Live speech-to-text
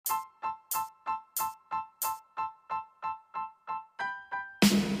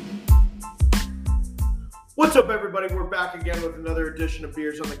What's up, everybody? We're back again with another edition of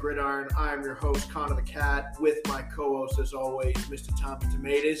Beers on the Gridiron. I am your host, Connor the Cat, with my co-host, as always, Mr. Tommy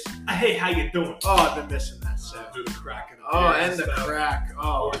Tomatoes. Hey, how you doing? Oh, I've been missing that set. Do the cracking. And the crack.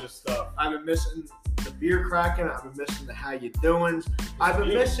 Oh, gorgeous stuff. I've been missing the beer cracking. I've been missing the how you doings. I've been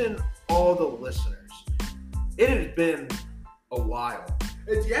missing all the listeners. It has been a while.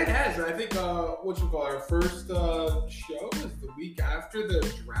 It has. I think our first show is the week after the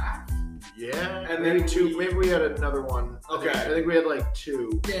draft. Yeah, and maybe then two. Maybe we had another one. Okay, I think we had like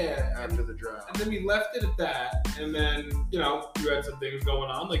two. Yeah, after the draft, and then we left it at that. And then you had some things going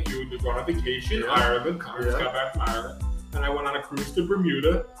on, like you were going on vacation, Ireland. Connor just got back from Ireland, and I went on a cruise to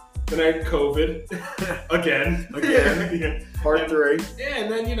Bermuda. Then I had COVID again. Part 3. Yeah,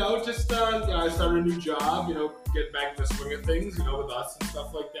 and then I started a new job. Getting back in the swing of things. With us and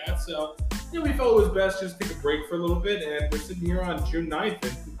stuff like that. So we felt it was best just to take a break for a little bit, and we're sitting here on June 9th,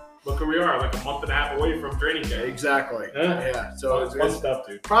 and look where we are, like a month and a half away from training camp. Exactly. Yeah. So it's fun stuff,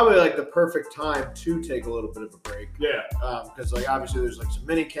 dude. Probably like the perfect time to take a little bit of a break. Yeah. Because obviously there's some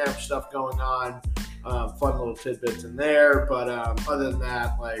mini camp stuff going on, fun little tidbits in there. But other than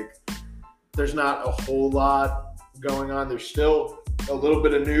that, there's not a whole lot going on. There's still a little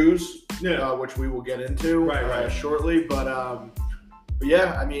bit of news, which we will get into shortly. But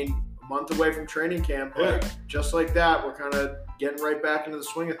yeah, I mean, a month away from training camp, just like that, we're kind of getting right back into the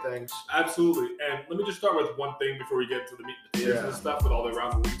swing of things. Absolutely. And let me just start with one thing before we get into the meat and potatoes and stuff with all the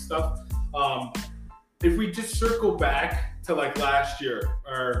around the league stuff. If we just circle back to last year,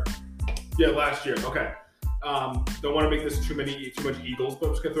 okay. Don't want to make this too much Eagles, but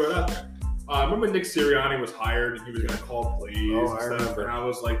I'm just gonna throw it out there. I remember Nick Sirianni was hired and he was going to call plays and stuff. And I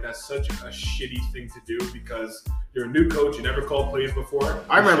was like, that's such a shitty thing to do because you're a new coach. You never called plays before.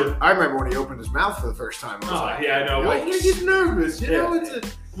 I remember when he opened his mouth for the first time. I know. Well, he's nervous. You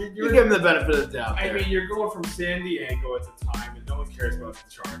give him the benefit of the doubt. I mean, you're going from San Diego at the time, and no one cares about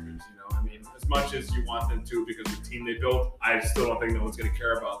the Chargers. I mean, as much as you want them to because of the team they built, I still don't think no one's going to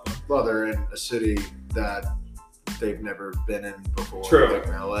care about them. Well, they're in a city that they've never been in before. True. Like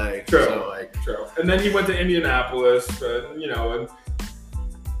in LA. True. So True. And then he went to Indianapolis, and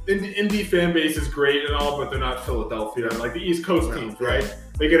the Indy fan base is great and all, but they're not Philadelphia. Like the East Coast teams, right?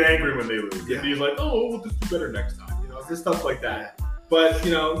 They get angry when they lose. Yeah. And he's like, oh, we'll just do better next time. Just stuff like that. But,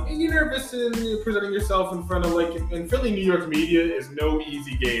 you're nervous and you're presenting yourself in front of, and Philly, New York media is no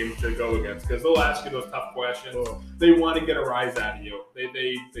easy game to go against because they'll ask you those tough questions. Oh. They want to get a rise out of you.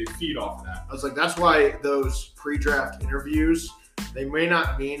 They feed off of that. I was like, that's why those pre-draft interviews, they may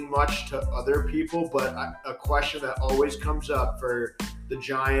not mean much to other people, but a question that always comes up for the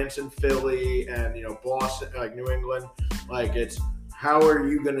Giants and Philly and, Boston, New England, it's, how are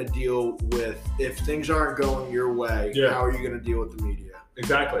you going to deal with if things aren't going your way? Yeah. How are you going to deal with the media?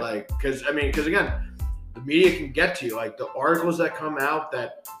 Exactly. Because again, the media can get to you. The articles that come out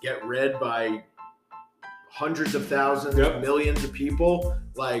that get read by hundreds of thousands, millions of people,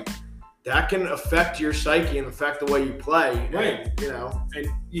 that can affect your psyche and affect the way you play. Right. And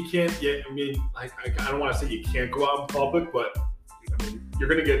you can't get. I don't want to say you can't go out in public, but. You're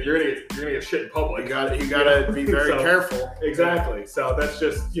gonna get shit in public. You gotta be very careful. Exactly. So that's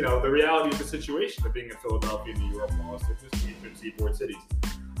just the reality of the situation of being in Philadelphia, New York, Boston, just Eastern Seaboard cities.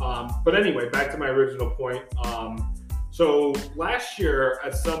 But anyway, back to my original point. So last year,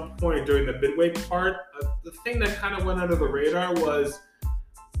 at some point during the midway part, the thing that kind of went under the radar was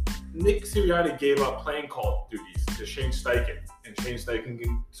Nick Sirianni gave up playing call duties to Shane Steichen. And Shane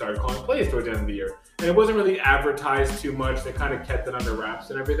Steichen started calling plays towards the end of the year. And it wasn't really advertised too much. They kind of kept it under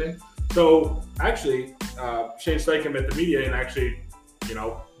wraps and everything. So actually, Shane Steichen met the media and actually,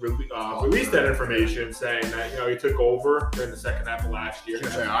 released that information saying that, he took over during the second half of last year.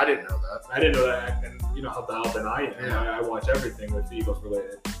 I didn't know that. I didn't know that. And you know how dialed in I am. Yeah. I watch everything with Eagles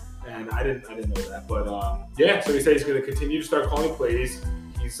related. And I didn't know that. But so he said he's going to continue to start calling plays.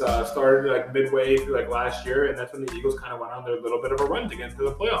 He's started midway through last year, and that's when the Eagles kind of went on their little bit of a run to get into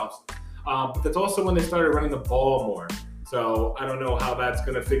the playoffs. But that's also when they started running the ball more. So I don't know how that's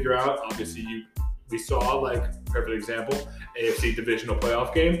going to figure out. Obviously, we saw perfect example, AFC divisional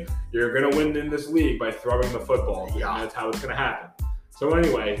playoff game. You're going to win in this league by throwing the football. Yeah. And that's how it's going to happen. So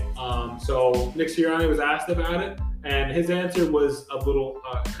anyway, so Nick Sirianni was asked about it, and his answer was a little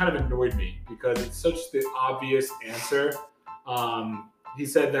kind of annoyed me because it's such the obvious answer. He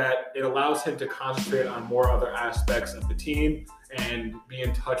said that it allows him to concentrate on more other aspects of the team and be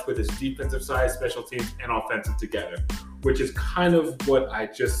in touch with his defensive side, special teams, and offensive together, which is kind of what I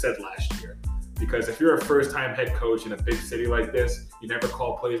just said last year. Because if you're a first-time head coach in a big city like this, you never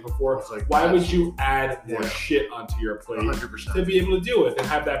called plays before. It's like, why would you add more shit onto your plate 100%. to be able to deal with and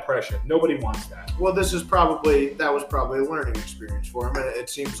have that pressure? Nobody wants that. Well, that was probably a learning experience for him, and it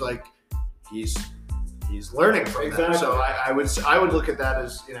seems like he's learning from that. So I would look at that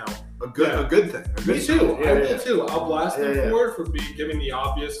as a good thing. Me too. I will too. I'll blast him for it for giving the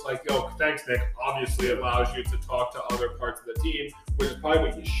obvious, like, yo, thanks, Nick. Obviously, it allows you to talk to other parts of the team, which is probably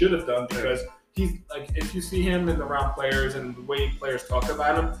what he should have done because he's like, if you see him and around players and the way players talk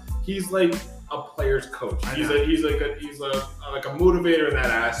about him, he's like a player's coach. He's like a motivator in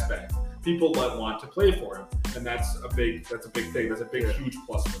that aspect. People want to play for him, and that's a big thing. That's a big huge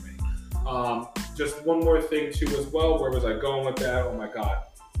plus for me. Just one more thing too as well. Where was I going with that? Oh my god.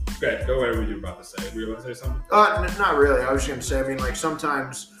 Okay, go whatever you were about to say. Were you about to say something? Not really. I was just gonna say. I mean, like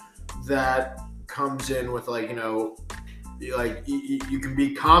sometimes that comes in with like you can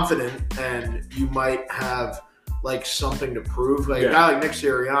be confident and you might have like something to prove. Like a guy like Nick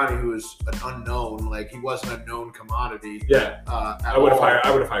Sirianni, who is an unknown, like he wasn't a known commodity. Yeah. I would have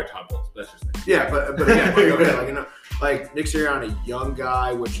hired Todd Bowles. That's just me. Yeah, but again, like Nick Sirianni, young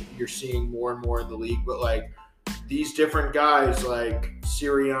guy, which you're seeing more and more in the league, but like these different guys like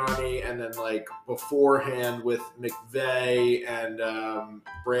Sirianni, and then like beforehand with McVay and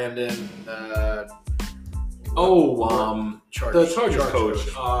Brandon. The Chargers coach.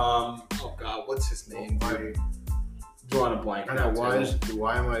 Oh God, what's his name? Drawing a blank. I know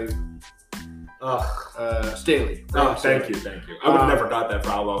why am I? Staley. Thank you. I would have never got that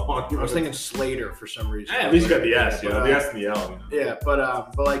follow. I was thinking Slater for some reason. At least you got the S, the S and the L. Yeah,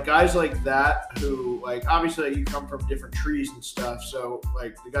 but like guys like that who like obviously you come from different trees and stuff, so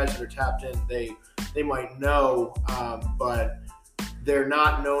like the guys that are tapped in, they might know, but they're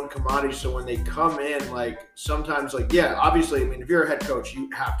not known commodities. So when they come in, like sometimes like obviously, I mean if you're a head coach, you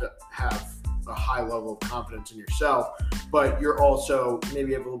have to have a high level of confidence in yourself, but you're also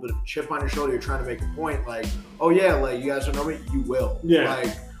maybe have a little bit of a chip on your shoulder. You're trying to make a point like, oh yeah, like you guys don't know me, you will. Yeah.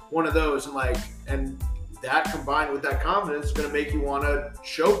 Like one of those, and that combined with that confidence is going to make you want to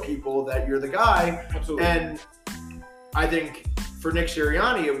show people that you're the guy. Absolutely. And I think for Nick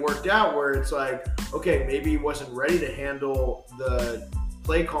Sirianni, it worked out where it's like, okay, maybe he wasn't ready to handle the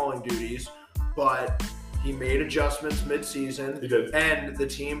play calling duties, but he made adjustments mid-season. He did. And the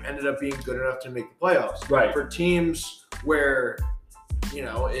team ended up being good enough to make the playoffs. Right. For teams where,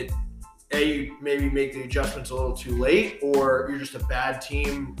 maybe make the adjustments a little too late, or you're just a bad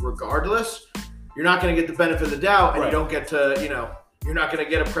team regardless, you're not going to get the benefit of the doubt, and you don't get to, you're not going to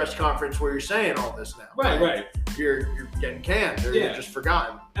get a press conference where you're saying all this now. Right. You're getting canned, or you're just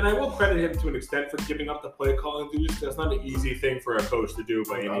forgotten. And I will credit him to an extent for giving up the play calling duties. That's not an easy thing for a coach to do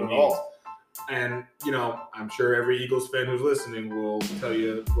by any means. And, I'm sure every Eagles fan who's listening will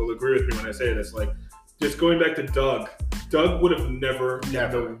agree with me when I say this. Like, just going back to Doug would have never in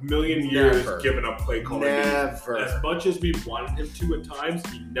a million years given up play calling. Never. As much as we wanted him to at times,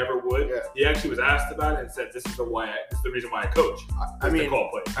 he never would. Yeah. He actually was asked about it and said, this is the reason why I coach. I mean, call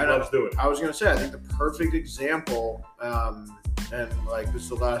plays. He loves doing it. I was going to say, I think the perfect example, and like this is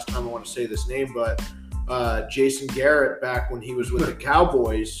the last time I want to say this name, but Jason Garrett, back when he was with the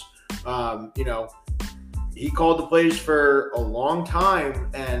Cowboys, he called the plays for a long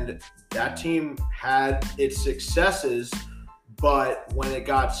time, and that team had its successes, but when it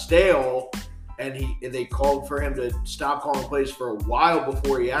got stale and they called for him to stop calling plays for a while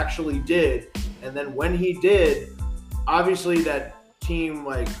before he actually did, and then when he did, obviously that team,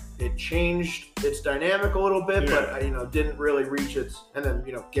 like, it changed its dynamic a little bit, but didn't really reach its, and then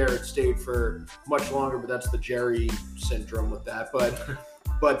Garrett stayed for much longer, but that's the Jerry syndrome with that,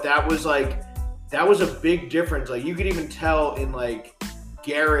 but that was a big difference. Like, you could even tell in like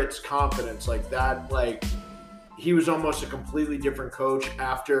Garrett's confidence, like that, like he was almost a completely different coach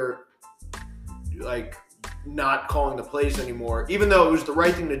after like not calling the plays anymore, even though it was the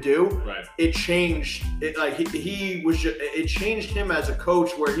right thing to do. Right. It changed it. Like he was just, it changed him as a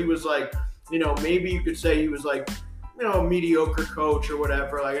coach, where he was like, maybe you could say he was like, a mediocre coach or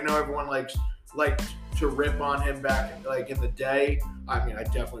whatever. Like, I know everyone likes to rip on him back like in the day. I mean, I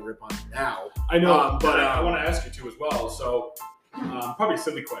definitely rip on him now. I know, but I want to ask you too as well. So, probably a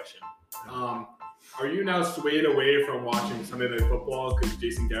silly question. Are you now swayed away from watching Sunday Night Football because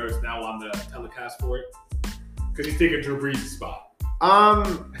Jason Garrett's now on the telecast for it? Because he's taking Drew Brees' spot. Or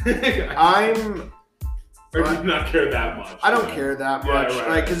do you not care that much? I don't care that much.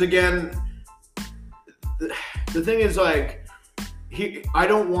 Because again, the thing is, like, I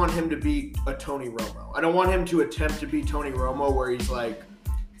don't want him to be a Tony Romo. I don't want him to attempt to be Tony Romo, where he's like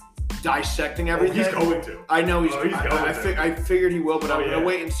dissecting everything. He's going to. I know he's going to. I figured he will, but I'm going to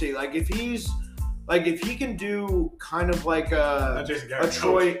wait and see. Like, if he's like if he can do kind of like Not Jason a Garrett,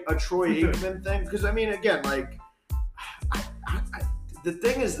 Troy Aikman thing, because I mean, again, like the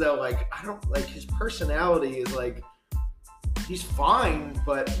thing is though, like I don't like his personality is like he's fine,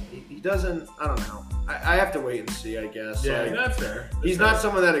 but he doesn't. I don't know. I have to wait and see. I guess. Yeah, like, that's fair. He's not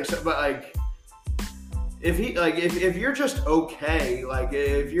someone that but like if he like if you're just okay, like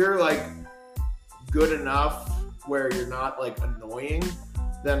if you're like good enough where you're not like annoying,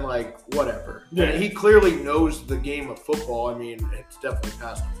 then like whatever. Yeah. And he clearly knows the game of football. I mean, it's definitely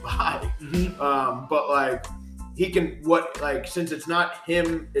passed him by. Mm-hmm. But like he can since it's not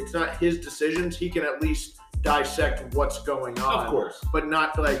him, it's not his decisions. He can at least dissect what's going on, Of course. but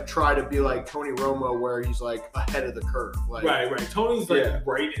not like try to be like Tony Romo where he's like ahead of the curve. Like, Right. Tony's like Yeah.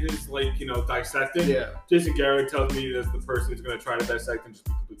 right in his like dissecting. Yeah. Jason Garrett tells me that the person who's going to try to dissect and just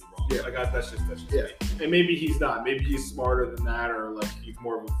be completely wrong. Yeah. Like that's just Yeah. me. And maybe he's not. Maybe he's smarter than that, or like he's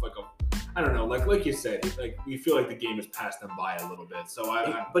more of like a. I don't know. Like you said, like we feel like the game has passed him by a little bit. So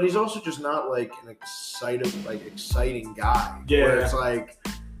But he's also just not like an exciting guy. Yeah. Where it's like,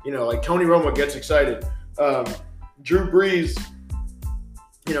 like Tony Romo gets excited. Drew Brees,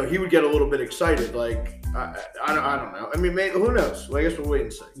 he would get a little bit excited. Like, I don't know. I mean, who knows? Well, I guess we'll wait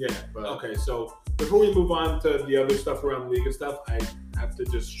and see. Yeah. But, Okay. So before we move on to the other stuff around the league and stuff, I have to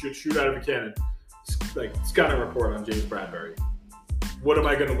just shoot out of a cannon. Like scouting report on James Bradbury. What am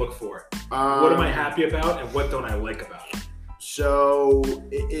I going to look for? What am I happy about, and what don't I like about it? So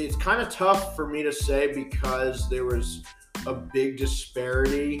it's kind of tough for me to say because there was a big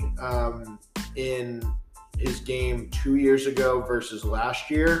disparity in his game 2 years ago versus last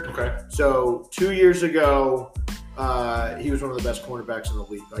year. Okay. So 2 years ago, he was one of the best cornerbacks in the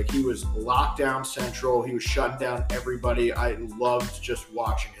league. Like he was lockdown central. He was shutting down everybody. I loved just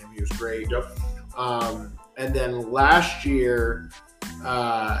watching him. He was great. Yep. And then last year,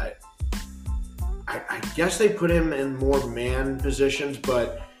 I guess they put him in more man positions,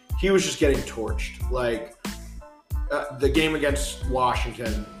 but he was just getting torched. Like the game against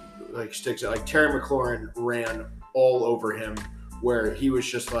Washington, like sticks out. Like Terry McLaurin ran all over him, where he was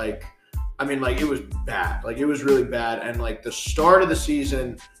just like, I mean, like it was bad. Like it was really bad. And like the start of the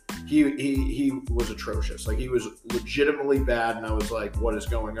season, he was atrocious. Like he was legitimately bad, and I was like, what is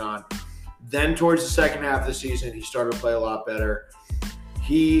going on? Then towards the second half of the season, he started to play a lot better.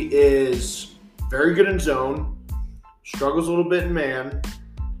 He is very good in zone, struggles a little bit in man,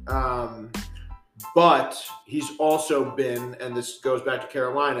 but he's also been, and this goes back to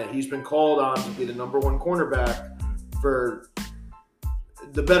Carolina, he's been called on to be the number one cornerback for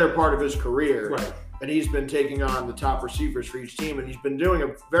the better part of his career. Right. And he's been taking on the top receivers for each team, and he's been doing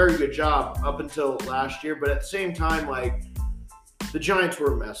a very good job up until last year. But at the same time, like, the Giants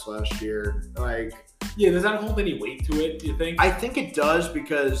were a mess last year. Like, Yeah, does that hold any weight to it, do you think? I think it does,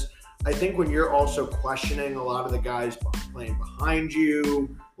 because I think when you're also questioning a lot of the guys playing behind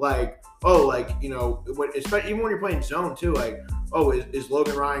you, like, especially even when you're playing zone too, like, is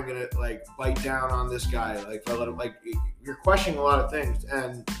Logan Ryan gonna like bite down on this guy? Like, if I let him, like, you're questioning a lot of things.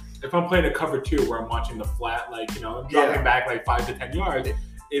 And if I'm playing a cover 2 where I'm watching the flat, like, dropping back like 5 to 10 yards,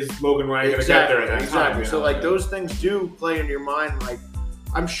 is Logan Ryan going to get there at that time? So, like, those things do play in your mind. Like,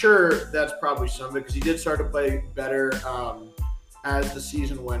 I'm sure that's probably some of it, because he did start to play better as the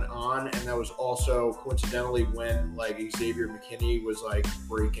season went on, and that was also coincidentally when, like, Xavier McKinney was, like,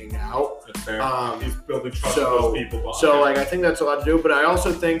 breaking out. That's fair. He's building trust with those people behind So, him. like, I think that's a lot to do. But I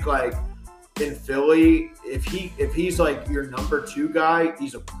also think, like, in Philly, if he's like your number 2 guy,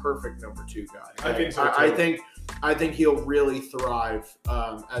 he's a perfect number 2 guy. I think so, too. I think he'll really thrive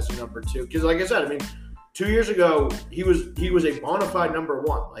as a number 2, because, like I said, I mean, 2 years ago he was a bona fide number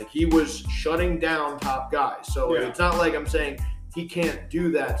 1. Like, he was shutting down top guys. So Yeah. it's not like I'm saying he can't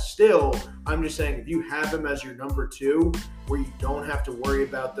do that still. I'm just saying, if you have him as your number 2, where you don't have to worry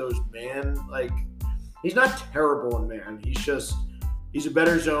about those man, like, he's not terrible in man. He's a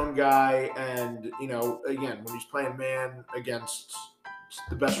better zone guy, and, again, when he's playing man against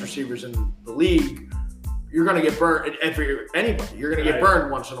the best receivers in the league, you're going to get burned. And for anybody, you're going to get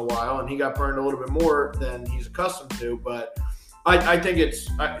burned once in a while, and he got burned a little bit more than he's accustomed to. But I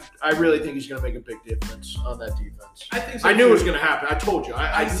really think he's going to make a big difference on that defense. I think so. I knew it was going to happen. I told you.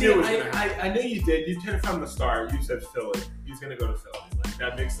 I knew it was going to happen. I knew you did. You did it from the start. You said Philly. He's going to go to Philly. Like,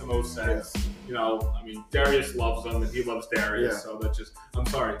 that makes the most sense. Yeah. I mean, Darius loves him, and he loves Darius. Yeah. So that's just, I'm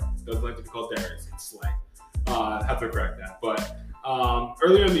sorry, doesn't like to be called Darius. It's slang. I have to correct that. But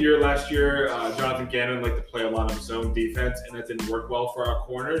earlier in the year, last year, Jonathan Gannon liked to play a lot of zone defense, and that didn't work well for our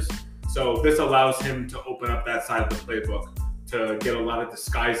corners. So this allows him to open up that side of the playbook to get a lot of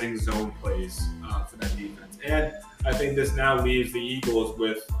disguising zone plays for that defense. And I think this now leaves the Eagles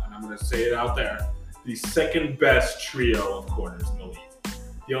with, and I'm going to say it out there, the second best trio of corners in the league.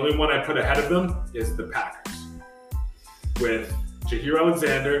 The only one I put ahead of them is the Packers, with Jaheir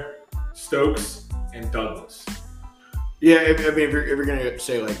Alexander, Stokes, and Douglas. Yeah, if you're gonna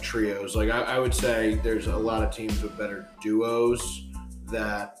say like trios, like I would say there's a lot of teams with better duos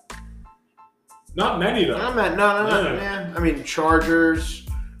that. Not many though. No. Yeah, I mean Chargers.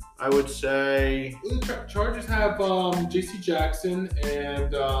 I would say Chargers have J.C. Jackson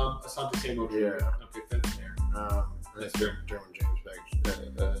and Asante Samuel. Yeah. Okay, that's there. That's Derwin James back.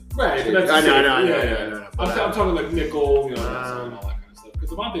 Right. I know. I'm talking like nickel, and all that kind of stuff. Because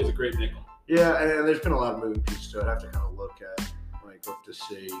Avante is a great nickel. Yeah, and there's been a lot of moving pieces to it. I have to kind of look to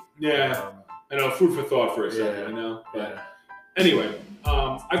see. Yeah. I know, food for thought for a second, But anyway,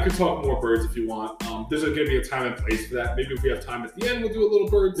 I could talk more birds if you want. There's going to be a time and place for that. Maybe if we have time at the end, we'll do a little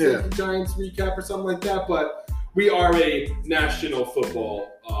Birds Giants recap or something like that. But we are a national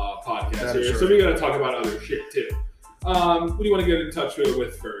football podcast here, so we got to talk about other shit too. What do you want to get in touch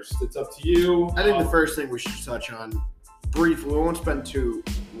with first? It's up to you. I think the first thing we should touch on briefly, we won't spend too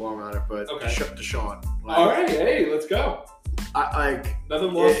long on it, but Deshaun. All right, hey, let's go.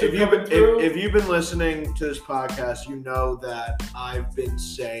 Nothing lost. If you've been listening to this podcast, you know that I've been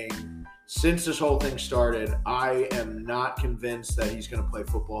saying since this whole thing started, I am not convinced that he's going to play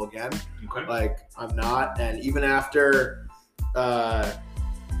football again. Okay. I'm not, and even after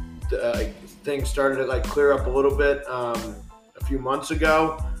things started to clear up a little bit a few months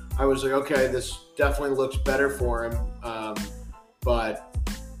ago, I was like, okay, this definitely looks better for him, but.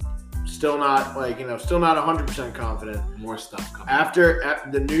 Still not 100% confident. More stuff coming. After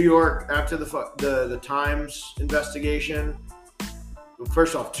the Times investigation,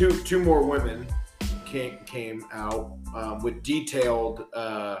 first off, two more women came out with detailed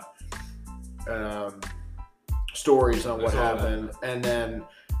stories on what happened, and then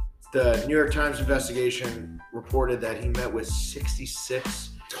the New York Times investigation reported that he met with 66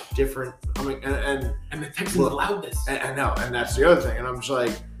 different. And the Texans allowed this. I know, and that's the other thing, and I'm just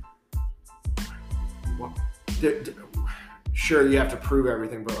like. Sure, you have to prove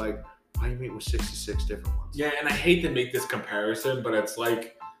everything, but why do you meet with 66 different ones? Yeah, and I hate to make this comparison, but it's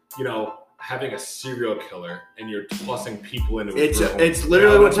like, having a serial killer and you're tossing people into it's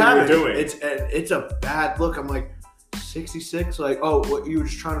literally what's happening. It's a bad look. I'm like 66, what you were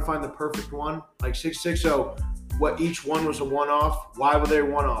just trying to find the perfect one? 66, so what each one was a one-off? Why were they a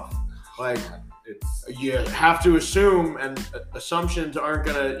one-off? You have to assume, and assumptions aren't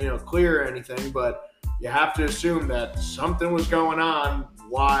gonna clear anything, but you have to assume that something was going on.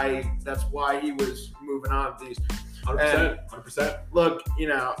 That's why he was moving on with these. 100%. Look,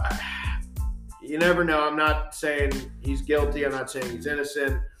 you never know. I'm not saying he's guilty. I'm not saying he's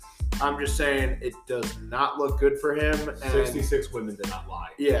innocent. I'm just saying it does not look good for him. And 66 women did not lie.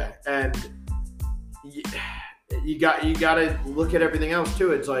 Yeah, and you got to look at everything else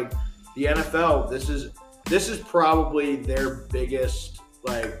too. It's like the NFL. This is probably their biggest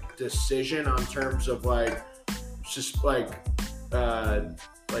decision on terms of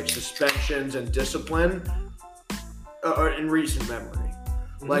suspensions and discipline in recent memory.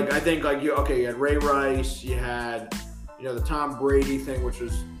 I think you had Ray Rice, you had the Tom Brady thing, which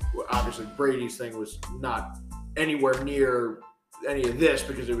was obviously Brady's thing was not anywhere near any of this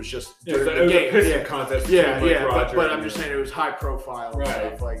because it was just during the game. It was a contest. But I'm just saying it was high profile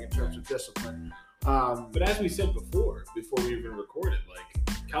stuff in terms of discipline. But as we said before we even recorded,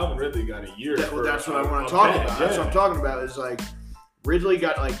 Calvin Ridley got a year. That's what I want to talk about. That's what I'm talking about. Is Ridley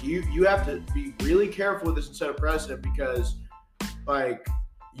got you have to be really careful with this and set a precedent because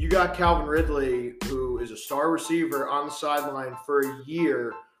you got Calvin Ridley, who is a star receiver, on the sideline for a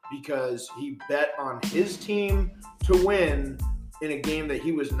year because he bet on his team to win in a game that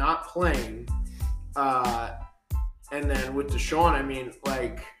he was not playing. And then with Deshaun,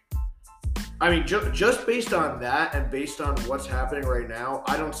 just based on that and based on what's happening right now,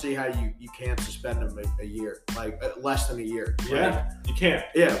 I don't see how you can't suspend him a year, less than a year. Yeah, you can't.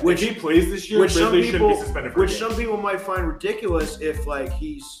 Yeah, if he plays this year, Ridley shouldn't be suspended for a game. Some people might find ridiculous if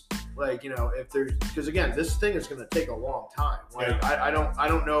he's if there's because again, this thing is going to take a long time. I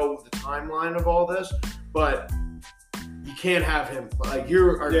don't know the timeline of all this, but you can't have him you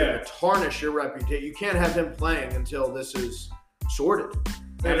are going to tarnish your reputation. You can't have him playing until this is sorted.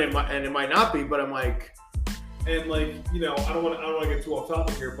 And it might not be, but I'm I don't want to get too off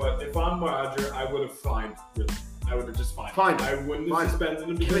topic here, but if I'm Roger, I would have fined Ridley. I would have just fined him. I wouldn't have suspended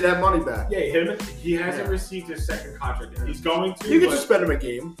him. Give me that money back. Yeah, he hasn't received his second contract yet. He's going to. You can suspend him a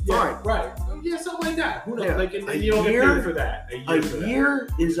game. Yeah, fine. Right. Yeah, something like that. Who knows? Yeah. And you don't get paid for that. A year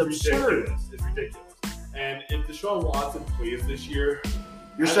is absurd. It's ridiculous. And if Deshaun Watson plays this year,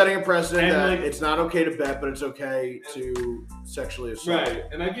 You're setting a precedent that like, it's not okay to bet, but it's okay to sexually assault. Right,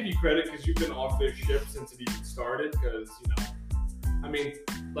 and I give you credit because you've been off this ship since it even started. Because I mean,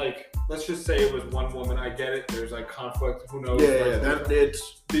 like, let's just say it was one woman. I get it. There's like conflict. Who knows?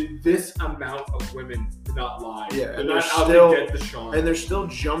 This amount of women did not lie. Yeah, they're and not they're out still, to get Deshaun. And they're still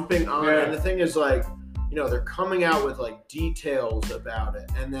jumping on. Yeah. And the thing is, like, they're coming out with like details about it,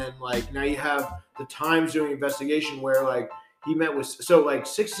 and then like now you have the Times doing investigation where like he met with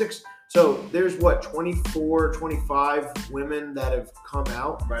 66. So there's 24, 25 women that have come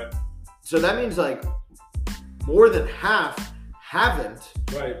out. Right. So that means like more than half haven't.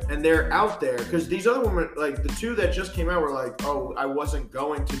 Right. And they're out there because these other women, like the two that just came out, were like, "Oh, I wasn't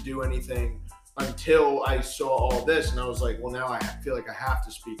going to do anything until I saw all this," and I was like, "Well, now I feel like I have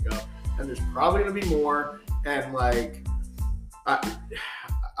to speak up." And there's probably gonna be more, and like,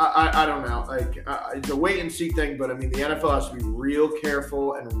 I don't know, like it's a wait and see thing. But I mean, the NFL has to be real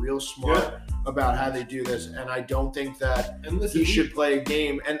careful and real smart about how they do this, and I don't think that he should play a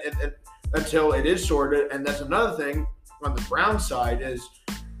game and until it is sorted. And that's another thing on the Brown side is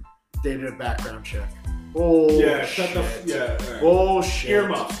they did a background check. Bullshit.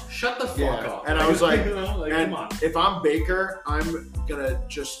 Earmuffs. Shut the fuck up. And I was like, come on. If I'm Baker, I'm gonna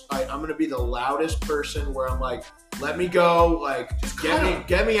be the loudest person where I'm like, let me go, like just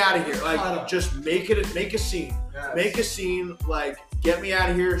get me out of here. Like just make a scene. Yes. Make a scene, like get me out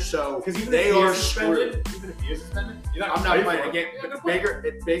of here. So they are screwed. Even if he is suspended, I'm not playing a game.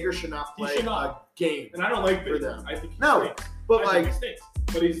 Baker should not play a game. And I don't like Baker. For them. I think he stinks.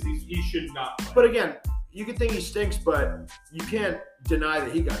 But he should not play. But again, you can think he stinks, but you can't deny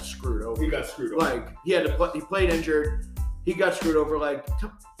that he got screwed over. Like he had to play. He played injured. He got screwed over. Like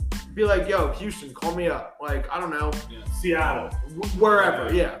be like, yo, Houston, call me up. Like I don't know, Seattle,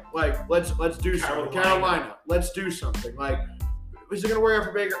 wherever. Yeah, like let's do something. Carolina, let's do something. Like is it gonna work out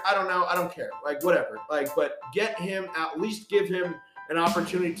for Baker? I don't know. I don't care. Like whatever. Like but get him at least give him an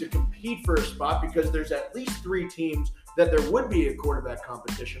opportunity to compete for a spot because there's at least 3 teams that there would be a quarterback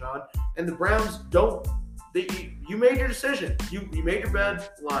competition on, and the Browns don't. You made your decision. You made your bed,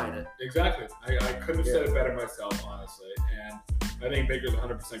 lie in it. Exactly. I couldn't have said it better myself, honestly. And I think Baker's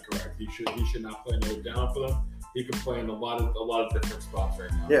 100% correct. He should not play no down for them. He can play in a lot of different spots right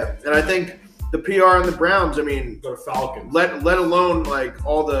now. Yeah, and I think the PR on the Browns. I mean, go to Falcons. Let alone like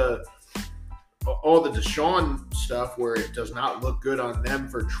all the Deshaun stuff where it does not look good on them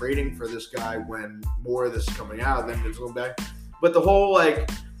for trading for this guy when more of this is coming out, then it's going back. But the whole like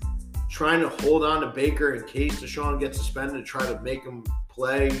trying to hold on to Baker in case Deshaun gets suspended to try to make him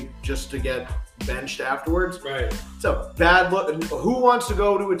play just to get benched afterwards. Right. It's a bad look. Who wants to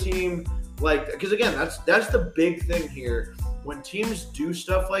go to a team like – because, again, that's the big thing here. When teams do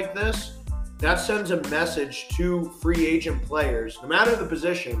stuff like this, that sends a message to free agent players, no matter the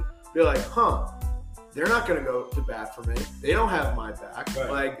position, be like, they're not going to go to bat for me. They don't have my back. Right.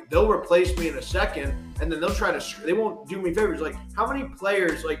 Like, they'll replace me in a second, and then they'll try to – they won't do me favors. Like, how many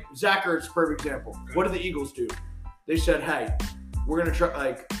players – like, Zach Ertz, perfect example. What did the Eagles do? They said, hey, we're going to try –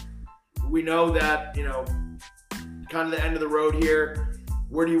 like, we know that, kind of the end of the road here.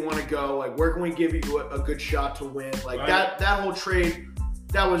 Where do you want to go? Like, where can we give you a good shot to win? Like, that whole trade –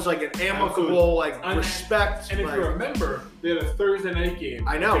 that was like an amicable, like respect. And if you remember, they had a Thursday night game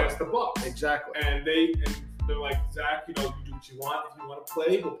against the Bucs. Exactly. And they're like, Zach, you do what you want. If you want to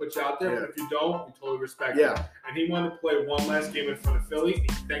play, we'll put you out there. But if you don't, we totally respect it. And he wanted to play one last game in front of Philly. He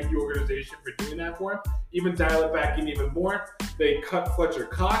thanked the organization for doing that for him. Even dial it back in even more. They cut Fletcher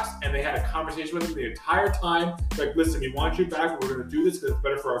Cox, and they had a conversation with him the entire time. Like, listen, we want you back. We're going to do this because it's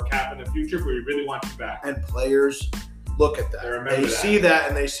better for our cap in the future, but we really want you back. And players look at that. They see that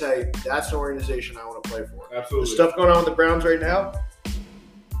and they say, that's an organization I want to play for. Absolutely. The stuff going on with the Browns right now,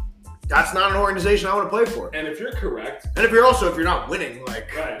 that's not an organization I want to play for. And if you're correct. And if you're not winning,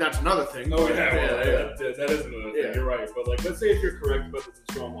 like, that's another thing. Oh, that is another thing. You're right. But, like, let's say if you're correct about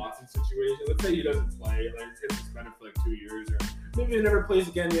the Deshaun Watson situation, let's say he doesn't play, like, gets suspended for, like, 2 years, or maybe he never plays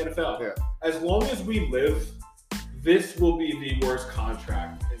again in the NFL. Yeah. As long as we live, this will be the worst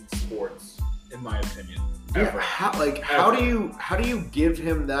contract in sports, in my opinion. Ever. How do you give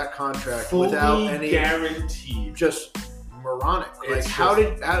him that contract fully without any guaranteed? Just moronic. Like how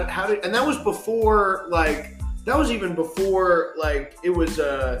did and that was before that was even before it was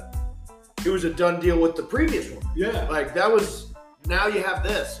a done deal with the previous one. Yeah. Like that was now you have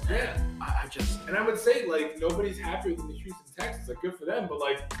this. Yeah. I would say nobody's happier than the Houston Texans. Like good for them, but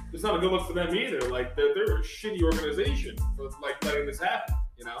it's not a good look for them either. Like they're a shitty organization for letting this happen.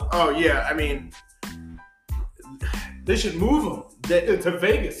 Oh yeah, I mean. They should move them to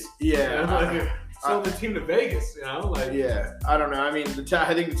Vegas. Yeah. selling the team to Vegas. Yeah, I don't know. I mean,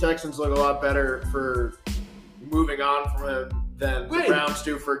 I think the Texans look a lot better for moving on from him than the Browns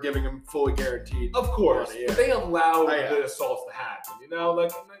do for giving him fully guaranteed. Of course, money, but they allow the assaults to happen.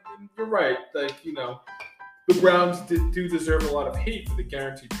 You're right. The Browns do deserve a lot of hate for the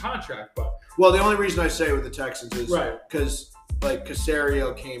guaranteed contract, but the only reason I say with the Texans is because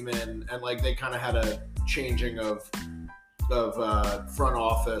Caserio came in and they kind of had a changing of front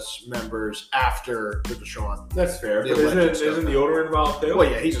office members after the Deshaun. That's fair. But isn't the owner involved too? Well,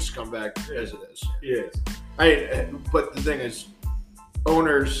 yeah, he's a scumbag as it is. He is. But the thing is,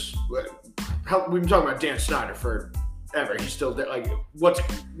 owners. We've been talking about Dan Snyder forever. He's still there.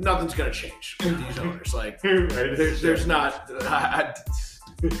 Nothing's gonna change with these owners. There's not.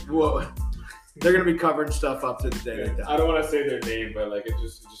 They're gonna be covering stuff up to the day they die. I don't want to say their name, but it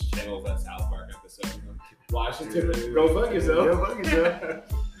just channels that South Park episode. Washington, go fuck yourself. Go fuck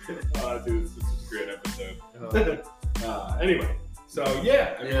yourself. Dude, this is a great episode. Anyway, so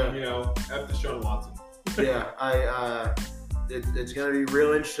after Deshaun Watson. It's going to be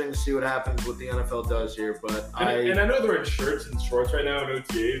real interesting to see what happens, what the NFL does here. But I know they're in shirts and shorts right now in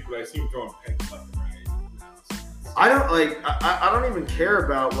OTAs, but I see them throwing pins left and right. I don't even care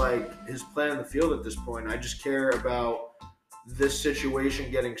about his play on the field at this point. I just care about this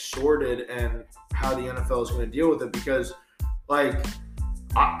situation getting sorted and how the NFL is going to deal with it, because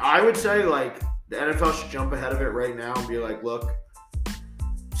I would say the NFL should jump ahead of it right now and be look,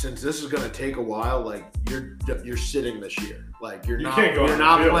 since this is going to take a while, you're sitting this year. You're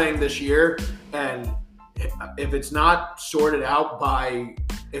not playing this year, and if it's not sorted out by,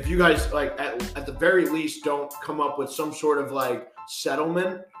 if you guys at the very least don't come up with some sort of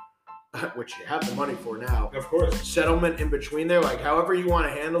settlement, which you have the money for now. Of course. Settlement in between there, however you want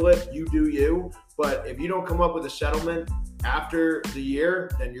to handle it, you do you. But if you don't come up with a settlement after the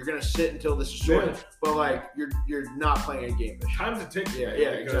year, then you're gonna sit until this is sorted. Yeah. But you're not playing a game this year. Time's a tick. Yeah,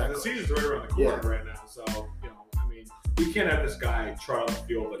 exactly. The season's right around the corner right now, so we can't have this guy trot on the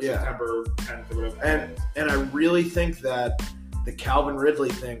field September 10th or whatever. And I really think that the Calvin Ridley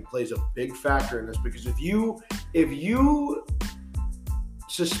thing plays a big factor in this, because if you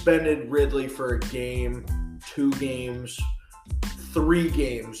suspended Ridley for a game, 2 games, 3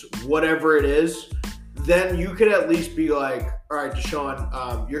 games, whatever it is, then you could at least be all right,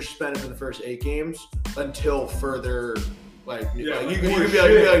 Deshaun, you're suspended for the first 8 games until further, you could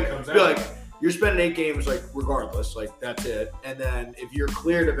be like, you're spending 8 games, regardless, that's it. And then if you're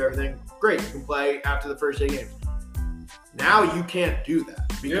cleared of everything, great, you can play after the first 8 games. Now you can't do that,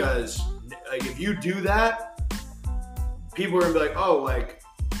 because if you do that, people are gonna be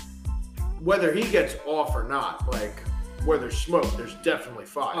whether he gets off or not, where there's smoke, there's definitely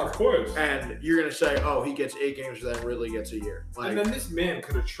fire. Of course. And you're going to say, he gets 8 games, then Ridley gets a year. And then this man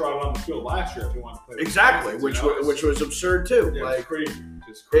could have trotted on the field last year if he wanted to play. Exactly, which was absurd too. Yeah, it's crazy.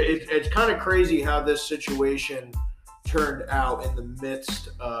 Just crazy. It's kind of crazy how this situation turned out in the midst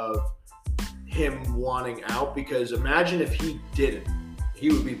of him wanting out, because imagine if he didn't,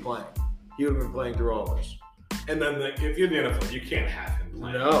 he would be playing. He would have been playing through all this. And then if you're the NFL, you can't have him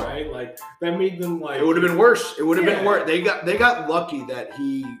playing, no. Right? That made them it would have been worse. It would have been worse. They got lucky that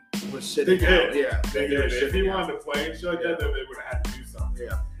he was sitting down. Yeah, they did. If he wanted to play and shit like that, then they would have had to do something.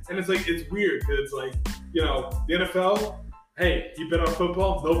 Yeah. And it's weird, because the NFL, hey, you bet on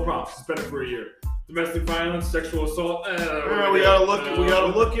football, no problem, suspended for a year. Domestic violence, sexual assault. We gotta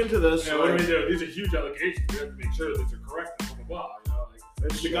look into this. Yeah, what do we do? These are huge allegations. We have to make sure that these are correct. And blah blah blah.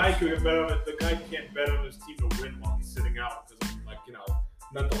 The guy can't bet on his team to win while he's sitting out because of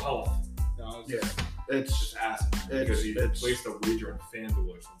mental health. It's just asinine because he placed a wager on FanDuel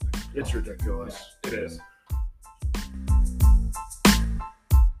or something. It's ridiculous. Yeah, it is.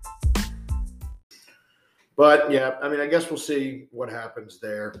 But I guess we'll see what happens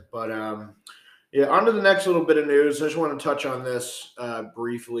there. But on to the next little bit of news. I just want to touch on this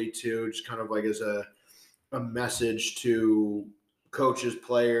briefly too, just kind of as a message to coaches,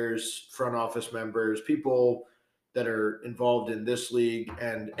 players, front office members, people that are involved in this league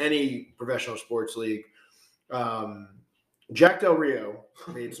and any professional sports league. Jack Del Rio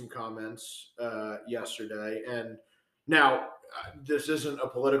made some comments yesterday. And now, this isn't a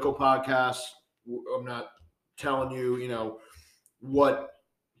political podcast. I'm not telling you, what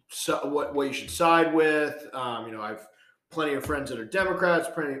you should side with. I've plenty of friends that are Democrats,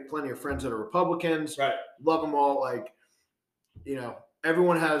 plenty of friends that are Republicans. Right. Love them all.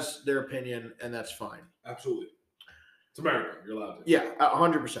 Everyone has their opinion, and that's fine. Absolutely. It's America. You're allowed to. Yeah,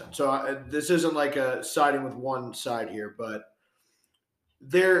 100%. So this isn't a siding with one side here, but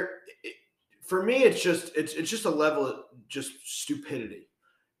for me, it's just a level of just stupidity.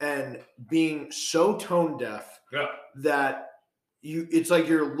 and being so tone deaf that it's like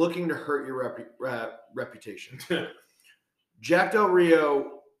you're looking to hurt your reputation. Jack Del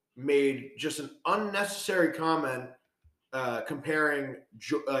Rio made just an unnecessary comment comparing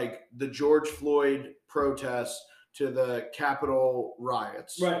like the George Floyd protests to the Capitol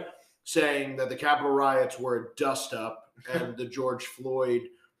riots, right? Saying that the Capitol riots were a dust up and the George Floyd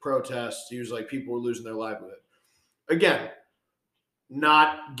protests, he was like, people were losing their livelihood. Again,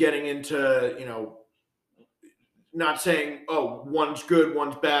 not getting into, not saying, oh, one's good,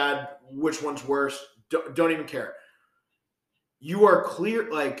 one's bad, which one's worse. Don't even care. You are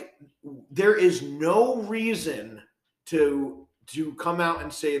clear, like, there is no reason to come out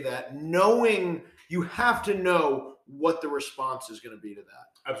and say that, knowing you have to know what the response is going to be to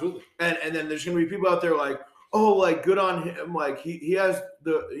that. Absolutely. And then there's going to be people out there like, oh, like, good on him. Like, he has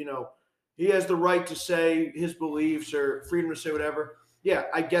he has the right to say his beliefs or freedom to say whatever. Yeah,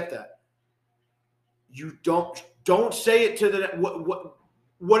 I get that. You don't say it to the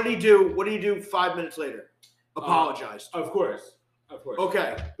what did he do? What did he do 5 minutes later? Apologized. Of course.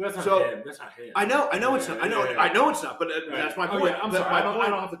 Okay. But that's not him. That's not him. I know it's not. I know it's not, but that's my point. I'm sorry. I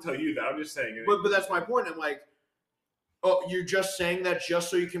don't have to tell you that. I'm just saying it. But that's my point. I'm like, oh, you're just saying that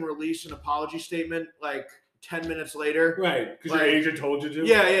just so you can release an apology statement like 10 minutes later, right? Because your agent told you to.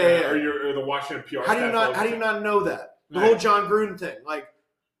 Yeah. Or the Washington PR. How do you not know that? The whole John Gruden thing. Like,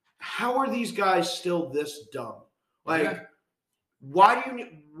 how are these guys still this dumb? Like, why do you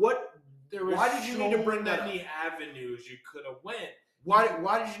need what? Why did you need to bring that up? Many avenues you could have went.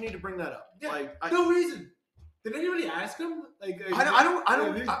 Why did you need to bring that up? Yeah, like, no reason. Did anybody ask him? Like,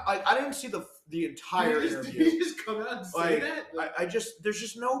 I didn't see the entire interview. Did he just come out and say that? Like, there's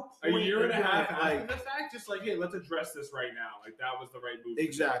just no point. A year and a half after the fact, just like, hey, let's address this right now. Like, that was the right move.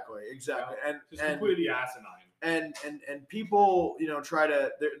 Exactly. And just completely asinine. And people, try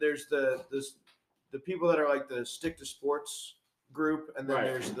to. There's the people that are like the Stick to Sports group, and then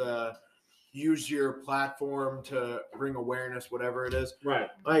there's the use your platform to bring awareness, whatever it is. Right.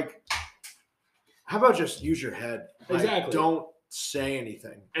 Like, how about just use your head? Like, exactly. Don't say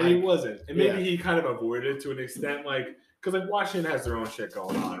anything. And he wasn't. And maybe he kind of avoided it to an extent, like, because like Washington has their own shit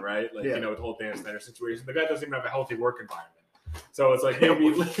going on, right? Like, with the whole Dan Snyder situation. The guy doesn't even have a healthy work environment. So it's like,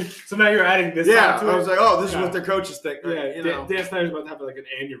 maybe. So now you're adding this. Yeah, I was like, oh, this is what their coaches think. Yeah, Dan Snyder's about to have like an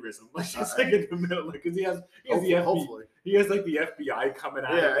aneurysm, like just like in the middle, like because he has the FBI. Hopefully, he has like the FBI coming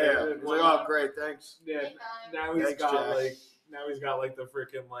at him. Yeah. He's like, oh, great, thanks. Yeah. Now he's got like the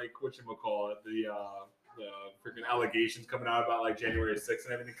freaking like whatchamacallit, the freaking allegations coming out about like January 6th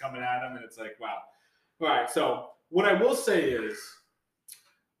and everything coming at him, and it's like, wow. All right, so what I will say is,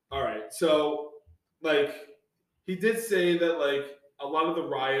 all right, so like. He did say that, like, a lot of the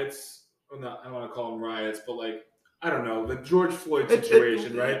riots, I don't want to call them riots, but, like, I don't know, the George Floyd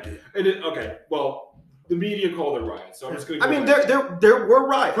situation, right? Okay, well, the media called it riots, so I'm just going to go there were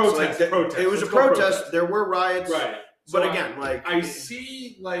riots. Protest. It was a protest. There were riots. Right. But again, like... I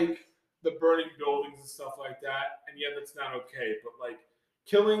see, like, the burning buildings and stuff like that, and yeah, that's not okay, but, like,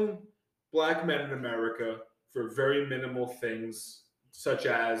 killing black men in America for very minimal things, such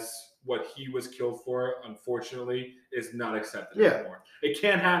as... what he was killed for, unfortunately, is not accepted anymore. It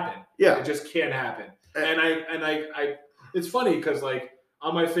can't happen. Yeah, it just can't happen. And I it's funny because like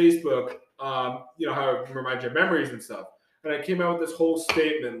on my Facebook, how I remind you of memories and stuff, and I came out with this whole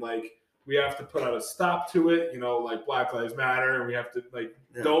statement like we have to put out a stop to it. Like Black Lives Matter, and we have to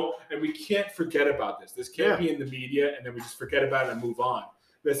and we can't forget about this. This can't be in the media, and then we just forget about it and move on.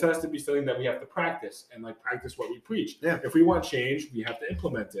 This has to be something that we have to practice and like practice what we preach. Yeah. If we want change, we have to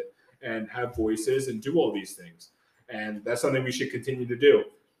implement it and have voices and do all these things. And that's something we should continue to do.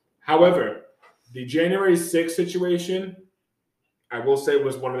 However, the January 6th situation, I will say,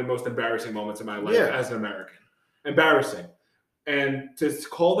 was one of the most embarrassing moments in my life as an American. Embarrassing. And to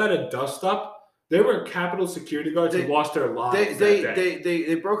call that a dust-up, there were Capitol security guards who lost their lives that day.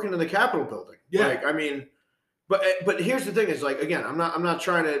 They broke into the Capitol building. Yeah. Like, I mean... But here's the thing: is like again, I'm not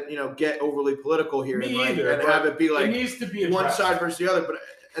trying to get overly political here and have it be like it needs to be one side versus the other. But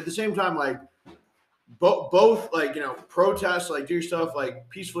at the same time, like both like protest, like do your stuff, like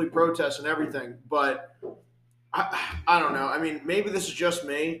peacefully protest and everything. But I don't know. I mean, maybe this is just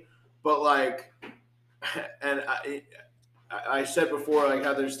me, but like, and I said before, like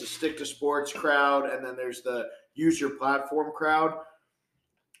how there's the Stick to Sports crowd, and then there's the Use Your Platform crowd.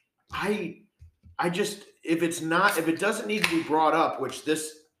 I just if it doesn't need to be brought up, which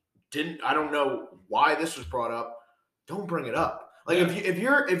this didn't, I don't know why this was brought up. Don't bring it up. Like if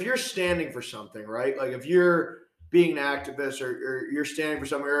you're standing for something, right? Like if you're being an activist or you're standing for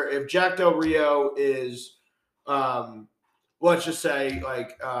something, or if Jack Del Rio is let's just say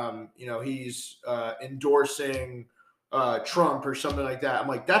like he's endorsing Trump or something like that. I'm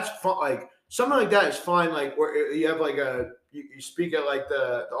like, that's fun. Like something like that is fine. Like where you have like you speak at like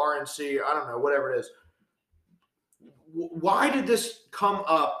the RNC, I don't know, whatever it is. Why did this come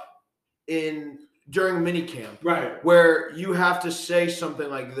up during minicamp? Right. Where you have to say something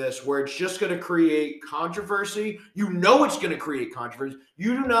like this, where it's just going to create controversy. You know it's going to create controversy.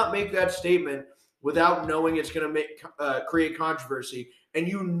 You do not make that statement without knowing it's going to create controversy, and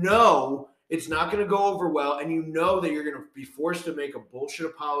you know it's not going to go over well, and you know that you're going to be forced to make a bullshit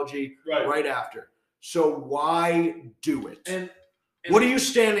apology right after. So why do it? And what are you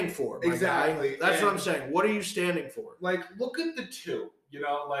standing for? Exactly. That's what I'm saying. What are you standing for? Like, look at the two.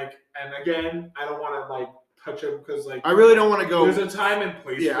 And again, I don't want to like touch it because like I really don't want to go. There's a time and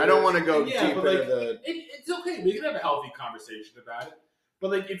place. Yeah, I don't want to go deep into the. It's okay. We can have a healthy conversation about it.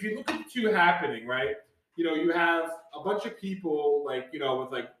 But like, if you look at the two happening, right? You have a bunch of people like with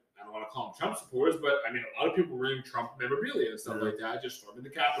like I don't want to call them Trump supporters, but I mean a lot of people wearing Trump memorabilia and stuff like that, just storming the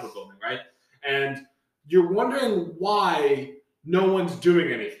Capitol building, right? And you're wondering why no one's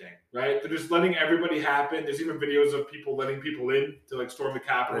doing anything, right? They're just letting everybody happen. There's even videos of people letting people in to like storm the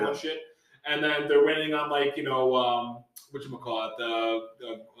Capitol and shit. And then they're waiting on like, whatchamacallit, the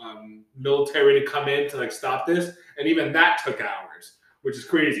military to come in to like stop this. And even that took hours, which is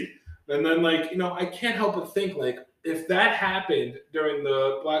crazy. And then like, I can't help but think like if that happened during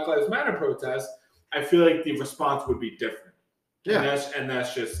the Black Lives Matter protest, I feel like the response would be different. Yeah, and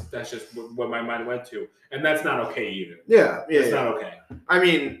that's just what my mind went to, and that's not okay either. Yeah, it's not okay. I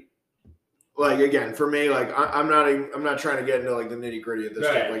mean, like again, for me, like I'm not trying to get into like the nitty gritty of this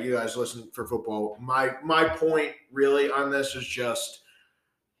stuff. Like you guys listen for football. My point really on this is just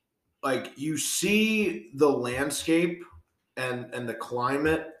like you see the landscape and the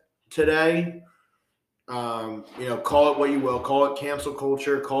climate today. Call it what you will, call it cancel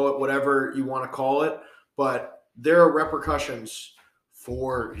culture, call it whatever you want to call it, but there are repercussions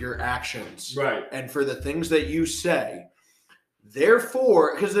for your actions, right? And for the things that you say.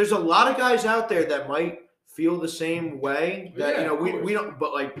 Therefore, because there's a lot of guys out there that might feel the same way that we don't,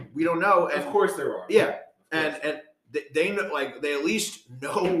 but like we don't know. And of course there are. Yeah, and they know, like they at least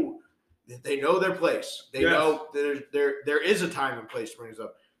know they know their place. They know there is a time and place to bring this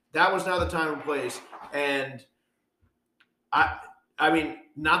up. That was not the time and place, and I mean,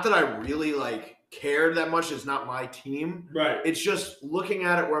 not that I really like cared that much. It's not my team. Right. It's just looking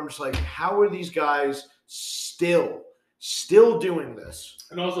at it where I'm just like, how are these guys still doing this?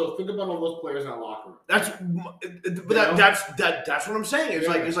 And also think about all those players in that locker room. That's what I'm saying. It's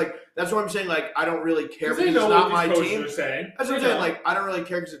like that's what I'm saying. Like I don't really care because it's not my team. That's what I'm saying. Like I don't really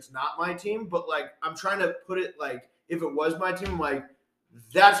care because it's not my team. But like I'm trying to put it like if it was my team, like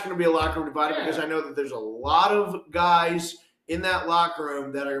that's going to be a locker room divided because I know that there's a lot of guys in that locker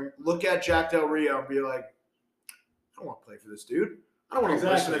room that are look at Jack Del Rio and be like, I don't want to play for this dude. I don't want to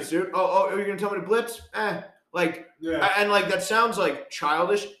listen to this dude. Oh, you're gonna tell me to blitz? And like that sounds like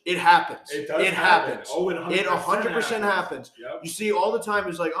childish. It happens. It happens. Oh, it 100% happens. Yep. You see all the time.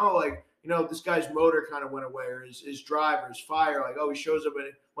 It's like, oh, like this guy's motor kind of went away, or his drive, or his fire. Like, oh, he shows up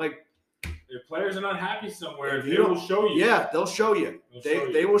and like. If players are not happy somewhere, they will show you. Yeah, they'll show you.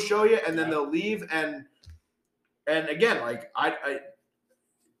 They will show you, and then they'll leave. And again, like I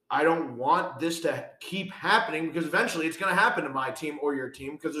don't want this to keep happening because eventually it's going to happen to my team or your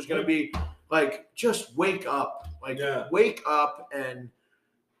team because there's going to be like just wake up, wake up and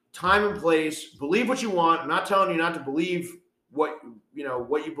time and place. Believe what you want. I'm not telling you not to believe what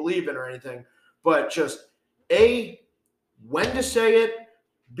you believe in or anything, but just A, when to say it,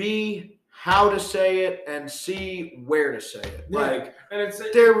 B, how to say it, and C, where to say it. And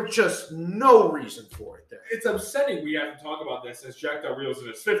there was just no reason for it there. It's upsetting we have to talk about this since Jack Del Rio's in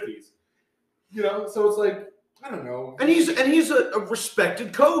his 50s. So it's like, I don't know. And he's a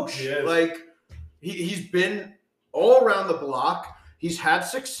respected coach. He is. Like he's been all around the block. He's had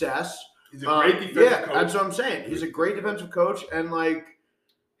success. He's a great defensive coach. That's what I'm saying. He's a great defensive coach, and like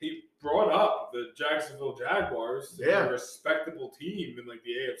he brought up the Jacksonville Jaguars, a respectable team in like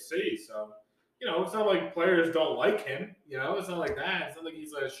the AFC. So, it's not like players don't like him. It's not like that. It's not like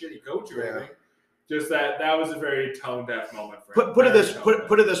he's a shitty coach or anything. Just that was a very tone deaf moment for him. Put it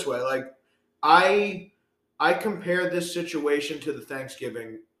this way, like I compare this situation to the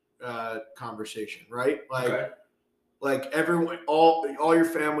Thanksgiving conversation, right? Like everyone, all your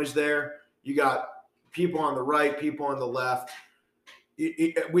family's there. You got people on the right, people on the left.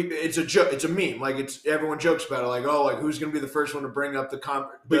 It's a joke. It's a meme. Like everyone jokes about it. Like, oh, like who's going to be the first one to bring up the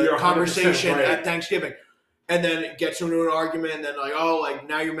conversation at Thanksgiving, and then it gets into an argument, and then like, oh, like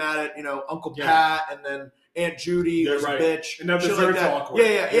now you're mad at Uncle Pat, and then Aunt Judy You're is right. a bitch. And now shit dessert's that. awkward.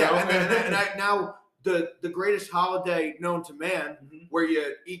 Yeah. You know? And I now the greatest holiday known to man, Mhm. where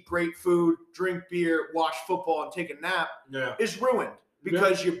you eat great food, drink beer, watch football, and take a nap, Yeah. is ruined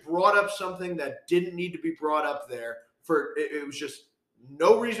because you brought up something that didn't need to be brought up there. It was just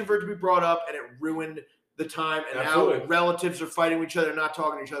no reason for it to be brought up, and it ruined the time. And Absolutely. now relatives are fighting with each other, not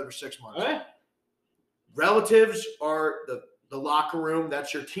talking to each other for 6 months. Okay. Relatives are the locker room.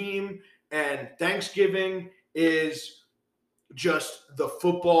 That's your team. And Thanksgiving is just the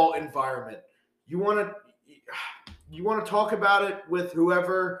football environment. You want to talk about it with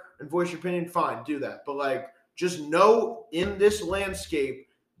whoever and voice your opinion, fine, do that. But like, just know in this landscape,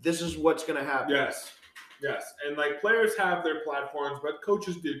 this is what's going to happen. Yes. And like players have their platforms, but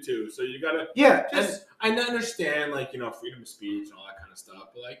coaches do too. So you gotta I understand like, freedom of speech and all that kind of stuff.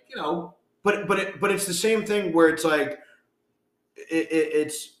 But like, but it's the same thing where it's like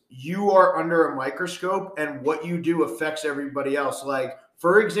it's you are under a microscope and what you do affects everybody else. Like,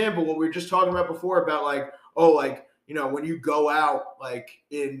 for example, what we were just talking about before about like, when you go out like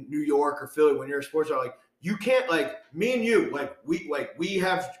in New York or Philly, when you're a sports star, like you can't, like me and you, we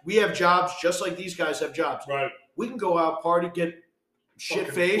have jobs just like these guys have jobs. right. We can go out, party, get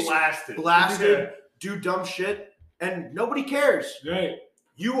shit faced, blasted, blasted, do dumb shit, and nobody cares. Right.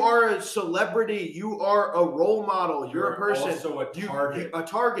 You are a celebrity. You are a role model. You're a person. Also a target. A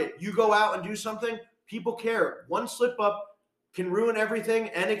target. You go out and do something, people care. One slip up can ruin everything,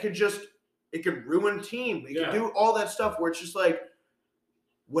 and it can ruin team. It can do all that stuff where it's just like,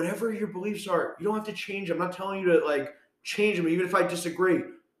 whatever your beliefs are, you don't have to change them. I'm not telling you to like change them, even if I disagree.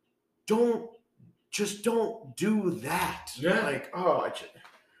 Don't do that. Yeah. Like,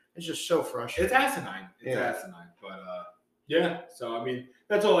 it's just so frustrating. It's asinine. But so I mean,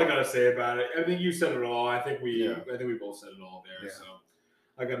 that's all I gotta say about it. I think you said it all. I think we both said it all there. Yeah. So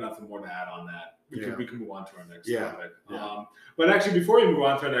I got nothing more to add on that. We can move on to our next topic. Yeah. But actually, before you move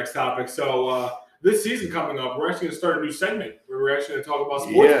on to our next topic, so this season coming up, we're actually going to start a new segment where we're actually going to talk about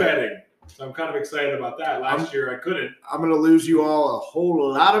sports betting. So I'm kind of excited about that. Last year I couldn't. I'm going to lose you all a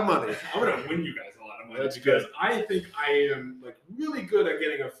whole lot of money. I'm going to win you guys a lot of money. That's because good. I think I am like really good at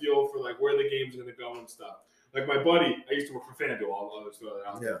getting a feel for like where the game's going to go and stuff. Like my buddy, I used to work for FanDuel. I'll just throw that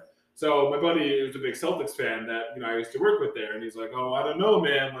out there. So my buddy was a big Celtics fan that I used to work with there, and he's like, "Oh, I don't know,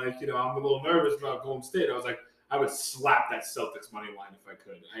 man. Like, I'm a little nervous about Golden State." I was like, I would slap that Celtics money line if I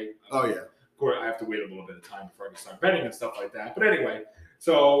could. Of course, I have to wait a little bit of time before I can start betting and stuff like that. But anyway,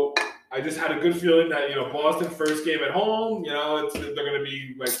 so I just had a good feeling that Boston first game at home, they're going to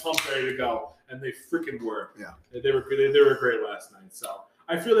be like pumped, ready to go, and they freaking were. Yeah, they were great last night. So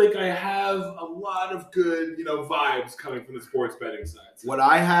I feel like I have a lot of good vibes coming from the sports betting side. So. What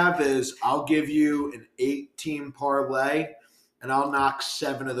I have is I'll give you an 8-team parlay, and I'll knock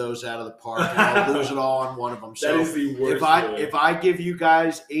 7 of those out of the park, and I'll lose it all on one of them. So that is the worst. If I give you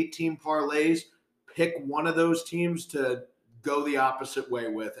guys 8-team parlays, pick one of those teams to go the opposite way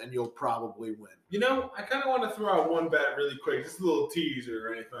with, and you'll probably win. I kind of want to throw out one bet really quick, just a little teaser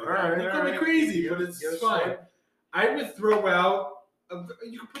or anything. All right, it's going to be crazy, but it's fine. I would throw out.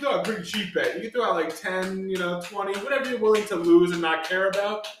 You can put out a pretty cheap bet. You can throw out like 10, 20, whatever you're willing to lose and not care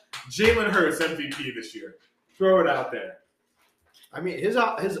about. Jalen Hurts MVP this year. Throw it out there. I mean, his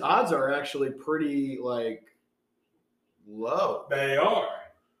odds are actually pretty like low. They are.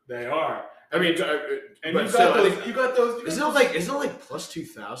 I mean, and you got those. Isn't it like plus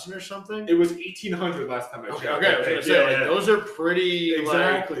 2,000 or something? It was 1,800 last time I checked. Okay, I was gonna say those are pretty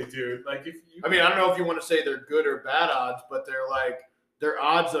exactly, dude. Like I don't know if you want to say they're good or bad odds, but they're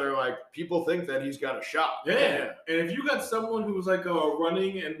odds that are like people think that he's got a shot. Yeah. And if you got someone who's like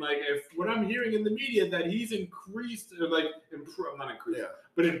running and like if what I'm hearing in the media that he's increased or like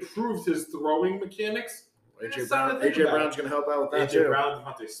but improved his throwing mechanics. AJ Brown's going to help out with that too. AJ Brown,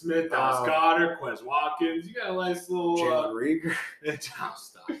 Devontae Smith, Dallas Goedert, Quez Watkins. You got a nice little Jalen Reagor.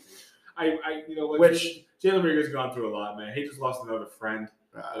 Stop, dude. Jalen Reagor's gone through a lot, man. He just lost another friend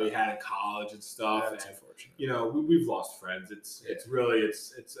that he had in college and stuff. That's unfortunate. We've lost friends. It's really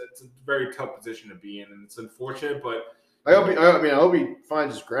it's a very tough position to be in, and it's unfortunate, but. I hope he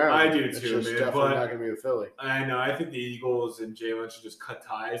finds his ground. I do it's too, just man. Definitely but not going to be with Philly. I know. I think the Eagles and Jalen should just cut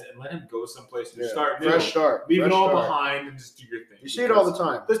ties and let him go someplace and start fresh start. Leave it all behind and just do your thing. You see it all the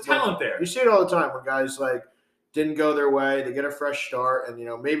time. There's talent there. You see it all the time when guys like didn't go their way. They get a fresh start,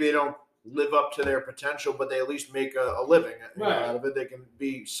 and maybe they don't live up to their potential, but they at least make a living out of it. They can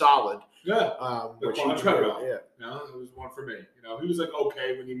be solid. Yeah. Which It was was one for me. He was like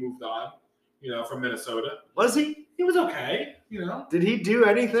okay when he moved on. from Minnesota. Was he? He was okay, Did he do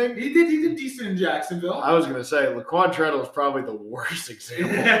anything? He did decent in Jacksonville. I was gonna say Laquan Treadle is probably the worst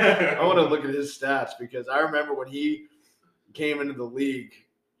example. I want to look at his stats because I remember when he came into the league.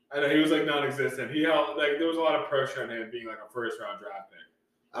 I know he was like non-existent. He held there was a lot of pressure on him being like a first-round draft pick.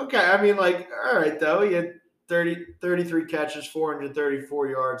 Okay, I mean all right though. He had 33 catches, 434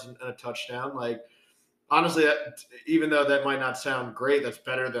 yards, and a touchdown. Honestly, even though that might not sound great, that's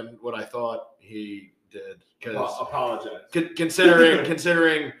better than what I thought he did. Apologize.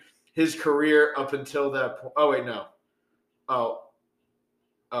 Considering his career up until that point. Oh wait, no. Oh,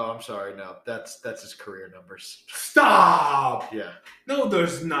 I'm sorry. No, that's his career numbers. Stop. Yeah. No,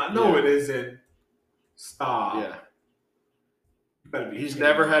 there's not. No, It isn't. Stop. Yeah. He's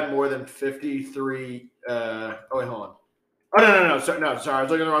never had more than 53. Oh wait, hold on. Oh no. Sorry, I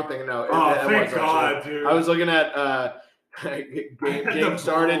was looking at the wrong thing. No. Thank God, dude. I was looking at game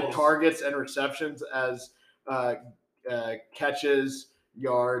started, targets, and receptions as catches,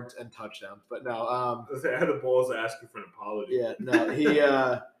 yards, and touchdowns. But no. I had the balls to ask you for an apology. Yeah. No.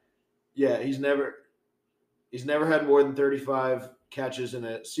 He's never had more than 35 catches in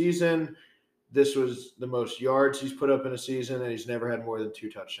a season. This was the most yards he's put up in a season, and he's never had more than 2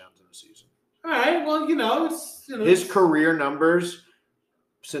 touchdowns in a season. All right. Well, his career numbers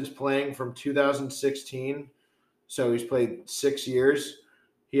since playing from 2016. So he's played 6 years.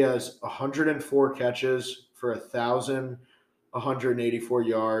 He has 104 catches for 1,184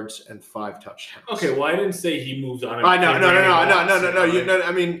 yards and 5 touchdowns. Okay, well, I didn't say he moves on. No.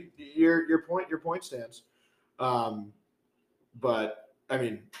 I mean, your point stands. But I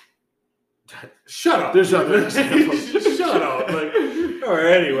mean, shut up. There's other examples. Shut up. All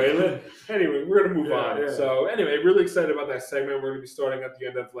right. Anyway, we're gonna move on. Yeah. So anyway, really excited about that segment. We're gonna be starting at the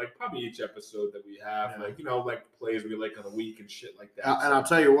end of probably each episode that we have, plays we like on the week and shit like that. And I'll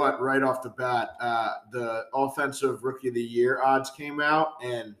tell you what, right off the bat, the offensive rookie of the year odds came out,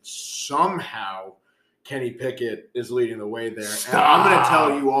 and somehow Kenny Pickett is leading the way there. Stop. And I'm gonna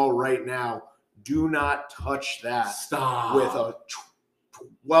tell you all right now, do not touch that. Stop. With a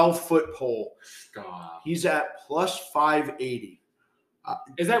 12-foot pole. Stop. He's at plus 580.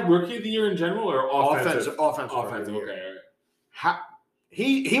 Is that rookie of the year in general or offensive? Offensive. Okay. All right.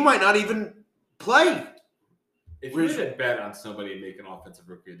 He might not even play. If you had to bet on somebody making offensive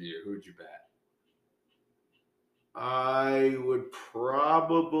rookie of the year, who would you bet? I would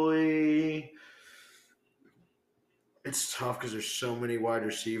probably. It's tough because there's so many wide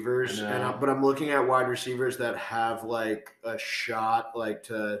receivers, but I'm looking at wide receivers that have a shot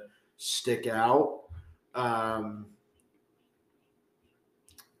to stick out.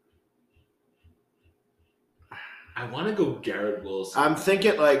 I want to go Garrett Wilson. I'm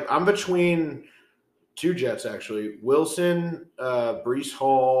thinking I'm between 2 Jets actually. Wilson, Breece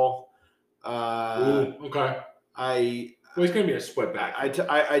Hall. Okay. He's going to be a split back. I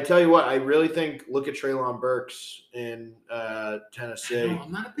tell you what, I really think look at Treylon Burks in Tennessee.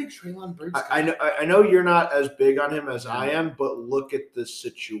 I'm not a big Treylon Burks guy. I know you're not as big on him as I am, but look at the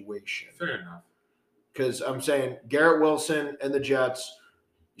situation. Fair enough. Because I'm saying Garrett Wilson and the Jets,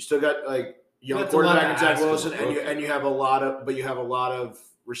 you still got young quarterback and Zach Wilson, and you have a lot of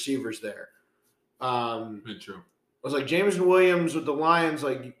receivers there. True. I was Jameson Williams with the Lions.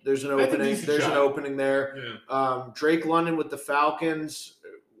 There's an opening. There's an opening there. Yeah. Drake London with the Falcons.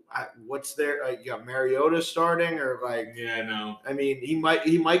 What's there? You got Mariota starting, or Yeah, no. I mean, he might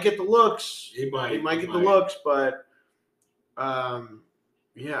get the looks. He might get the looks, but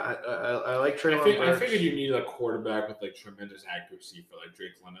yeah, I like Treylon Burks. I figured you need a quarterback with tremendous accuracy for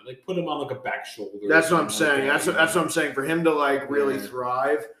Drake London. Put him on a back shoulder. That's what I'm saying. That's what I'm saying for him to really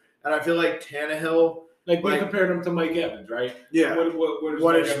thrive. And I feel like Tannehill. We compared him to Mike Evans, right? Yeah.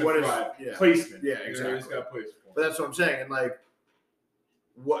 What is placement? Yeah, exactly. He's got placement. But that's what I'm saying. And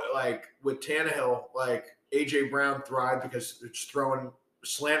with Tannehill, AJ Brown thrived because it's throwing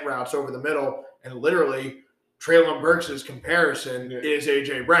slant routes over the middle, and literally Treylon Burks' comparison is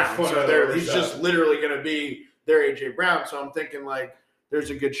AJ Brown. So he's just literally going to be their AJ Brown. So I'm thinking there's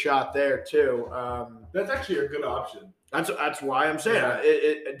a good shot there too. That's actually a good option. That's why I'm saying.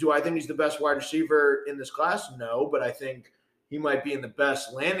 Do I think he's the best wide receiver in this class? No, but I think he might be in the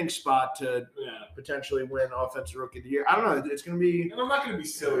best landing spot to potentially win Offensive Rookie of the Year. I don't know. It's going to be. And I'm not going to be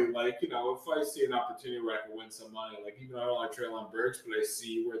silly. If I see an opportunity where I can win some money, even though I don't like Treylon Burks, but I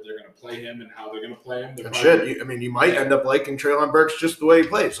see where they're going to play him and how they're going to play him. You might end up liking Treylon Burks just the way he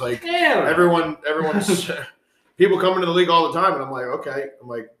plays. Everyone's people come into the league all the time, and I'm okay.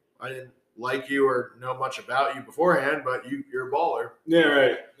 I didn't like you or know much about you beforehand, but you're a baller. Yeah,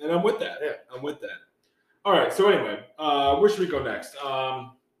 right. And I'm with that. Yeah, I'm with that. All right. So anyway, where should we go next?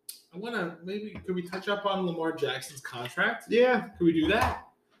 could we touch up on Lamar Jackson's contract? Yeah. Could we do that?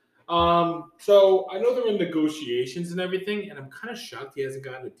 So I know they're in negotiations and everything, and I'm kind of shocked he hasn't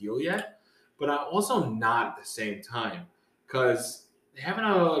gotten a deal yet. But I'm also not at the same time because they haven't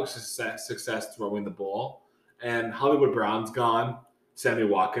had a lot of success throwing the ball. And Hollywood Brown's gone. Sammy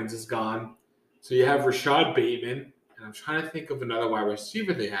Watkins is gone. So you have Rashad Bateman, and I'm trying to think of another wide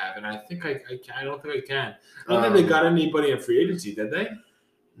receiver they have, and I think I don't think I can. I don't think they got anybody in free agency, did they?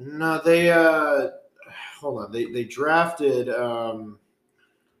 No, they hold on. They drafted who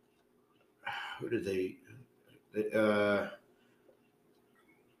did they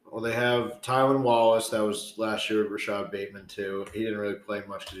well, they have Tylan Wallace. That was last year with Rashad Bateman too. He didn't really play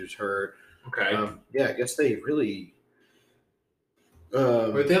much because he was hurt. Okay. Yeah, I guess they really.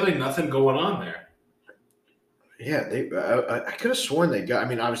 But they have like nothing going on there. Yeah, I could have sworn they got. I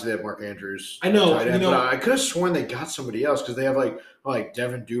mean, obviously they have Mark Andrews. I know, tight end, but I could have sworn they got somebody else because they have like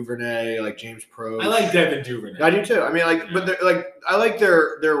Devin Duvernay, like James Pro. I like Devin Duvernay. I do too. I mean, like, but they're like, I like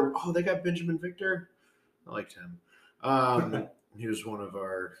their. Oh, they got Benjamin Victor. I liked him. He was one of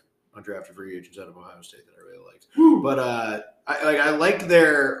our undrafted free agents out of Ohio State that I really liked. Woo. But I like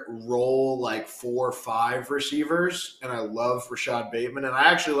their role like 4-5 receivers, and I love Rashad Bateman, and I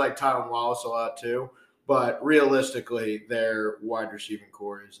actually like Tylan Wallace a lot too. But realistically, their wide receiving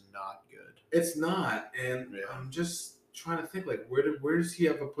core is not good. It's not, and I'm just trying to think like where does he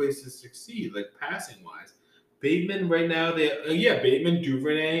have a place to succeed, like passing wise? Bateman right now, Bateman,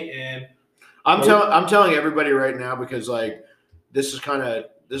 Duvernay, and I'm telling everybody right now because like this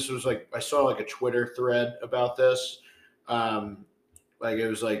was like I saw like a Twitter thread about this, like it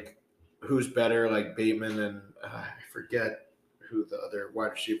was like who's better, like Bateman and I forget who the other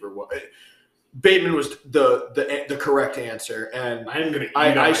wide receiver was. Bateman was the correct answer, and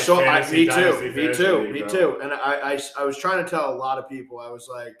I saw me too, and I was trying to tell a lot of people I was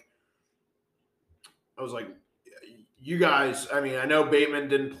like, you guys. I mean, I know Bateman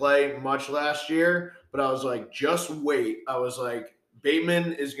didn't play much last year, but I was like, just wait. I was like,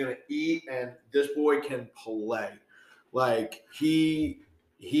 Bateman is gonna eat, and this boy can play. Like he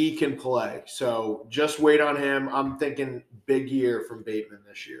can play. So just wait on him. I'm thinking big year from Bateman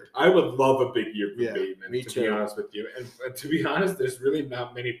this year. I would love a big year from Bateman, me to too. be honest with you. And to be honest, there's really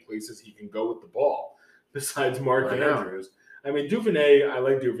not many places he can go with the ball besides Mark Andrews. I mean, Duvernay, I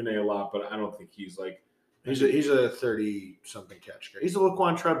like Duvernay a lot, but I don't think he's like – He's a 30-something catch guy. He's a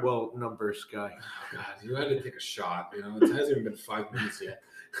Laquan Treadwell numbers guy. Oh, God, you had to take a shot. You know, it hasn't even been 5 minutes yet.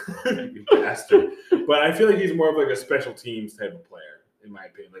 You bastard. But I feel like he's more of like a special teams type of player. In my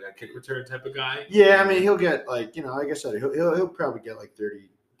opinion, like a kick return type of guy. Yeah, I mean, he'll get like, like I said, he'll probably get like 30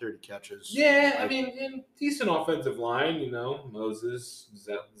 catches. Yeah, like, I mean, in decent offensive line, Moses,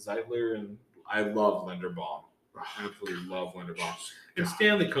 Zeitler, and I love Linderbaum. I absolutely love Linderbaum. And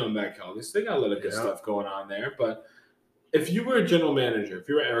Stanley coming back healthy. So they got a lot of good stuff going on there. But if you were a general manager, if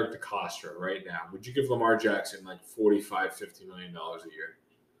you were Eric DeCosta right now, would you give Lamar Jackson like $45-50 million a year?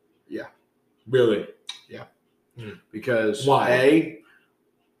 Yeah. Really? Yeah. Because why?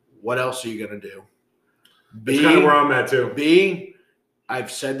 What else are you going to do? B, that's kind of where I'm at too. B, I've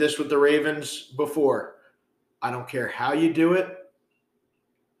said this with the Ravens before. I don't care how you do it.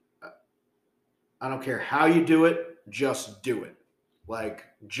 Just do it. Like,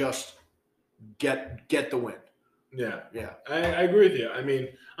 just get the win. Yeah. Yeah. I agree with you. I mean,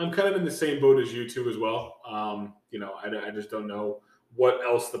 I'm kind of in the same boat as you two as well. I just don't know what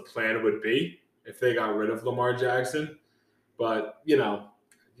else the plan would be if they got rid of Lamar Jackson. But,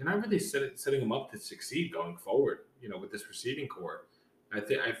 you're not really setting him up to succeed going forward, with this receiving core. I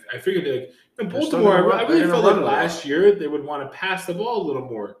figured like Baltimore, I really felt like last year they would want to pass the ball a little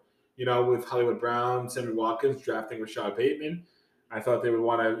more, with Hollywood Brown, Sammy Watkins drafting Rashad Bateman. I thought they would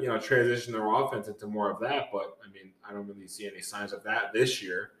want to, transition their offense into more of that. But, I mean, I don't really see any signs of that this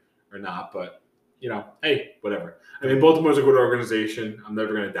year or not. But, hey, whatever. I mean, Baltimore's a good organization. I'm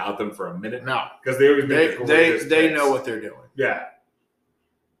never going to doubt them for a minute. No. Because they always make they know what they're doing. Yeah.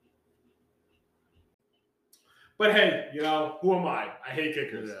 But hey, who am I? I hate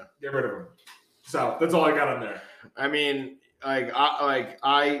kickers. Yeah. Get rid of them. So that's all I got on there. I mean,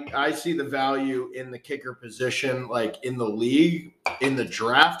 I see the value in the kicker position, like in the league, in the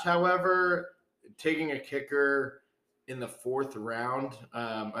draft. However, taking a kicker in the 4th round,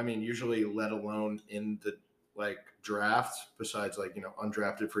 usually let alone in the draft, besides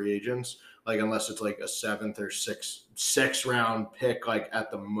undrafted free agents, unless it's like a 7th or 6th round pick,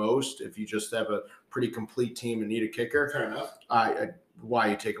 at the most, if you just have a pretty complete team and need a kicker. Fair enough. Why are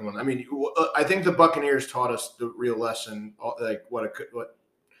you taking one? I mean, I think the Buccaneers taught us the real lesson, what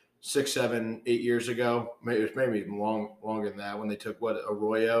 6, 7, 8 years ago. Maybe even longer than that when they took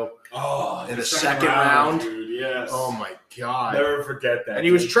Arroyo in the second round. Dude, yes. Oh my god! Never forget that. And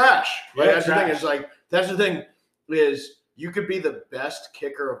he was trash. Like, Yeah, that's trash. the thing. Is like that's the thing is you could be the best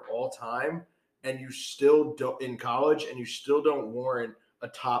kicker of all time, and you still don't in college, and you still don't warrant a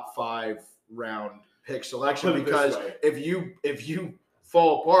top 5 round pick selection I'll put it because this way. if you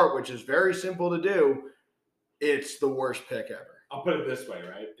fall apart, which is very simple to do, it's the worst pick ever. I'll put it this way,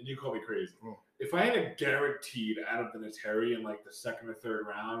 right? And you call me crazy. If I had a guaranteed out of Vinatieri in like the second or third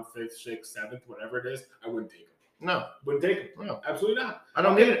round, 5th, 6th, 7th, whatever it is, I wouldn't take him. No, Wouldn't take him. No. Absolutely not. I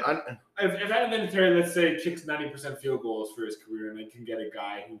don't need it. If Adam Vinatieri, let's say, kicks 90% field goals for his career, and they can get a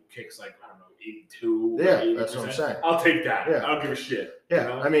guy who kicks like, I don't know, 82. Yeah, 80%, that's what I'm saying. I'll take that. Yeah. I don't give a shit. Yeah, you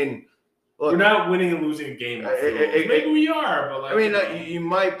know? I mean, look, we're not winning and losing a game. Maybe we are, but like, I mean, you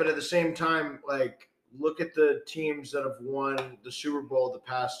might, but at the same time, like, look at the teams that have won the Super Bowl the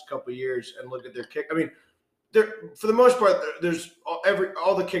past couple of years, and look at their kick. I mean, for the most part, there's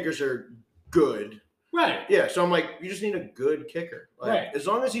all the kickers are good. Right. Yeah, so I'm like, you just need a good kicker. Like, Right. As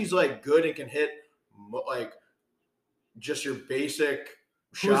long as he's like good and can hit like just your basic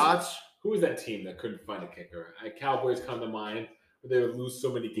shots. Who was that team that couldn't find a kicker? Cowboys come to mind. Where they would lose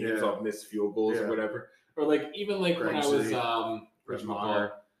so many games off missed field goals or whatever. Or like even like when I was Chris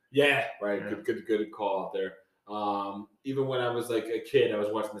Meyer. Yeah, right. Yeah. Good call out there. Even when I was like a kid, I was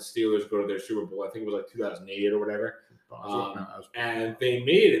watching the Steelers go to their Super Bowl. I think it was like 2008 or whatever. And they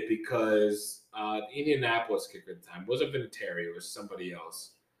made it because the Indianapolis kicker at the time wasn't Vinatieri, it was somebody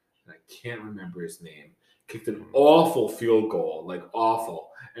else. And I can't remember his name. Kicked an awful field goal, like awful,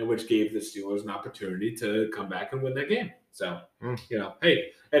 and which gave the Steelers an opportunity to come back and win that game. So,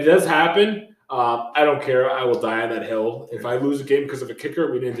 hey, it does happen. I don't care. I will die on that hill. If I lose a game because of a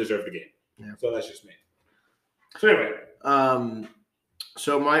kicker, we didn't deserve the game. Yeah. So that's just me. So anyway.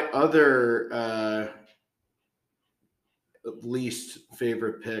 So my other least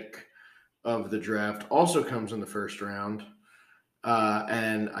favorite pick of the draft also comes in the first round.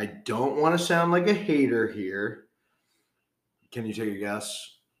 And I don't want to sound like a hater here. Can you take a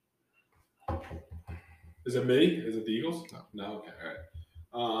guess? Is it me? Is it the Eagles? No. Okay, all right.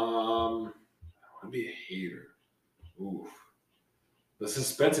 I want to be a hater. Oof. The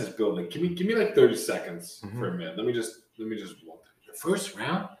suspense is building. Give me like 30 seconds for a minute. Let me just look. The first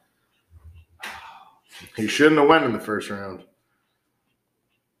round? He shouldn't have went in the first round.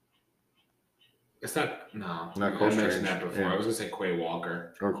 It's not. No, Not I Cole mentioned Strange. that before. Yeah. I was gonna say Quay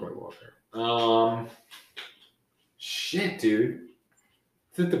Walker. Or Quay Walker. Shit, dude.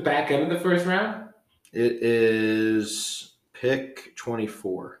 Is it the back end of the first round? It is pick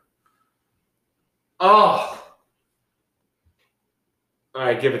 24. Oh. All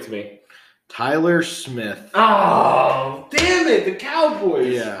right, give it to me. Tyler Smith. Oh, damn it! The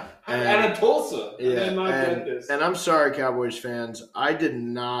Cowboys. Yeah. Out of Tulsa. I did not get this. And I'm sorry, Cowboys fans. I did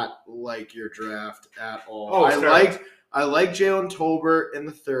not like your draft at all. Oh, I liked Jalen Tolbert in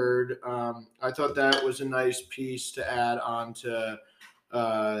the third. I thought that was a nice piece to add on to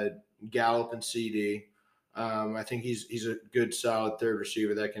Gallup and CD. I think he's a good, solid third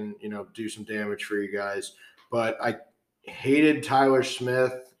receiver that can do some damage for you guys. But I hated Tyler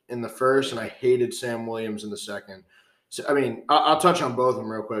Smith in the first, and I hated Sam Williams in the second. So, I mean, I'll touch on both of them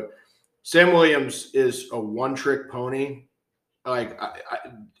real quick. Sam Williams is a one-trick pony. Like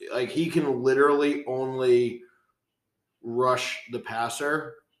he can literally only rush the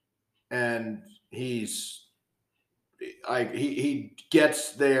passer, and he's like he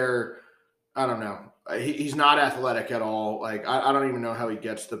gets there. I don't know. He's not athletic at all. Like I don't even know how he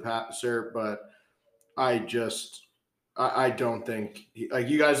gets the passer, but I don't think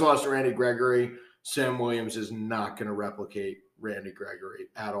you guys lost to Randy Gregory. Sam Williams is not going to replicate Randy Gregory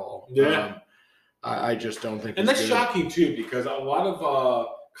at all. Yeah. I just don't think. And that's shocking too, because a lot of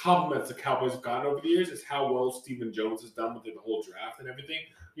compliments the Cowboys have gotten over the years is how well Stephen Jones has done with the whole draft and everything.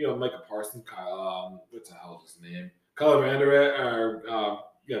 Micah Parsons, what the hell is his name? Kyle Van Der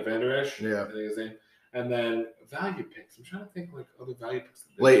Esch. Yeah. I think his name. And then value picks. I'm trying to think like other value picks.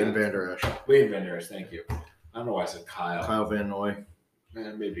 Leighton Vander Esch. Leighton Vander Esch, thank you. I don't know why I said Kyle. Kyle Van Noy.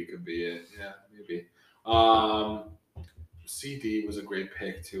 Man, maybe it could be it. Yeah, maybe. CD was a great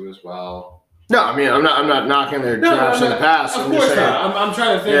pick too as well. No, I mean I'm not knocking their drafts in the past. Of I'm course just saying, not. I'm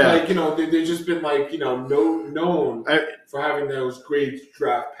trying to think they've just been known for having those great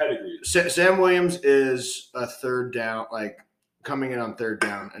draft pedigrees. Sam Williams is a third down, coming in on third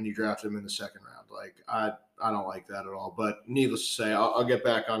down, and you draft him in the second round. I don't like that at all. But needless to say, I'll get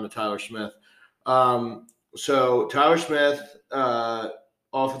back on to Tyler Smith. So Tyler Smith,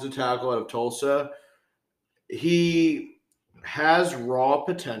 offensive tackle out of Tulsa, he has raw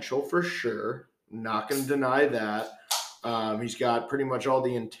potential for sure. Not going to deny that. He's got pretty much all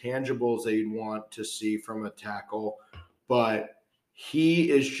the intangibles that you'd want to see from a tackle, but he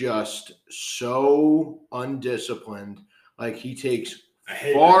is just so undisciplined. Like he takes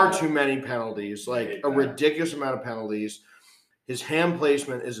far too many penalties, like a ridiculous amount of penalties. His hand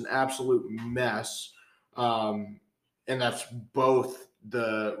placement is an absolute mess, and that's both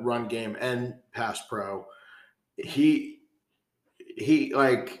the run game and pass pro. He's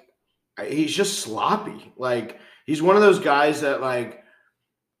just sloppy. Like he's one of those guys that like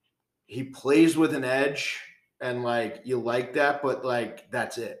he plays with an edge and like you like that, but like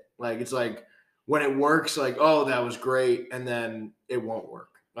that's it. Like it's like when it works, like oh that was great, and then it won't work.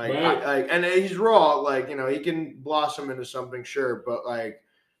 Like and he's raw. Like he can blossom into something, sure, but like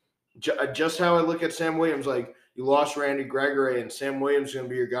just how I look at Sam Williams, like you lost Randy Gregory, and Sam Williams is going to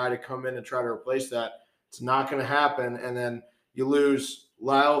be your guy to come in and try to replace that. It's not going to happen, and then you lose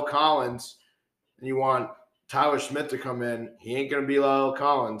Lyle Collins, and you want Tyler Smith to come in. He ain't going to be Lyle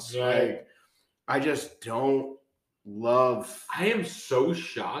Collins. Right. Like, I just don't love. I am so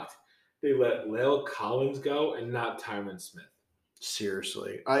shocked they let Lyle Collins go and not Tyron Smith.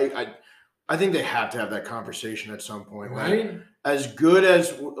 Seriously, I think they have to have that conversation at some point. Right. Like, as good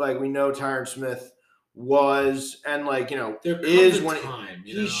as like we know Tyron Smith was, and like is when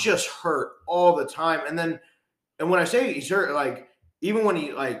he's just hurt all the time, and when I say he's hurt, like even when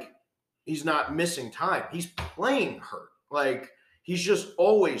he's not missing time, he's playing hurt. Like he's just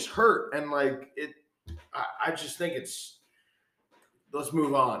always hurt, and like it. I just think it's. Let's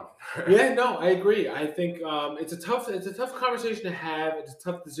move on. Yeah, no, I agree. I think it's a tough conversation to have. It's a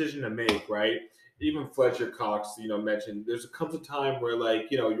tough decision to make, right? Even Fletcher Cox, mentioned there comes a time where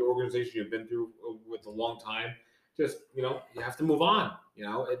your organization you've been through with a long time, just you have to move on.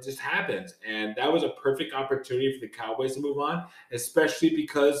 It just happens, and that was a perfect opportunity for the Cowboys to move on, especially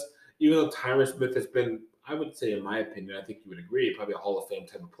because even though Tyron Smith has been, I would say, in my opinion, I think you would agree, probably a Hall of Fame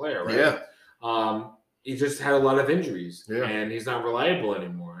type of player, right? Yeah. He just had a lot of injuries, and he's not reliable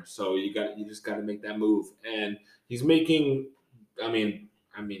anymore. So you just got to make that move, and he's making, I mean,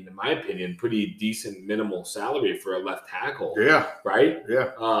 in my opinion, pretty decent minimal salary for a left tackle. Yeah. Right.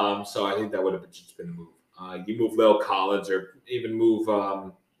 Yeah. So I think that would have just been a move. You move Lil Collins, or even move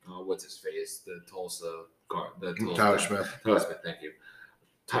what's his face, the Tulsa guard, Tyler Smith. Tyler Smith. Thank you.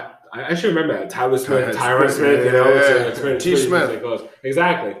 I should remember that. Tyler Smith, Tyron Smith, T. Smith.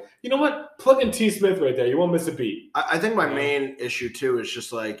 Exactly. You know what? Plug in T. Smith right there. You won't miss a beat. I think my main issue, too, is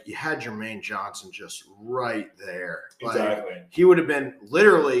just like you had Jermaine Johnson just right there. Exactly. Like, he would have been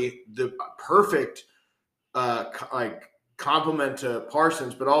literally the perfect compliment to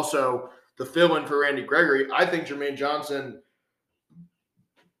Parsons, but also the fill-in for Randy Gregory. I think Jermaine Johnson –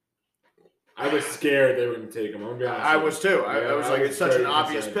 I was scared they were going to take him. I was too. I was like, it's such an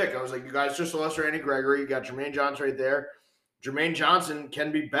obvious pick. I was like, you guys just lost Randy Gregory. You got Jermaine Johnson right there. Jermaine Johnson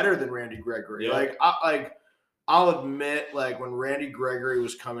can be better than Randy Gregory. Yeah. I'll admit, like when Randy Gregory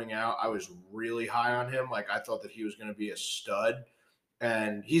was coming out, I was really high on him. Like I thought that he was going to be a stud,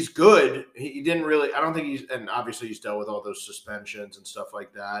 and he's good. He didn't really. I don't think he's, and obviously he's dealt with all those suspensions and stuff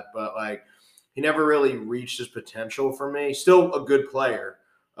like that. But like, he never really reached his potential for me. Still a good player.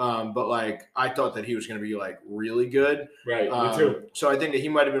 But like I thought that he was going to be like really good, right? Me too. So I think that he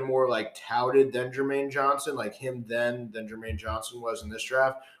might have been more like touted than Jermaine Johnson, like him then than Jermaine Johnson was in this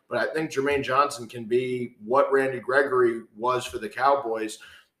draft. But I think Jermaine Johnson can be what Randy Gregory was for the Cowboys,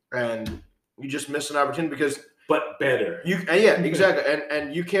 and you just miss an opportunity because. But better. Yeah, exactly.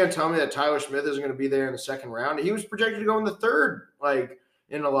 And you can't tell me that Tyler Smith isn't going to be there in the second round. He was projected to go in the third, like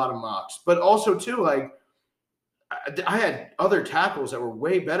in a lot of mocks. But also too, like. I had other tackles that were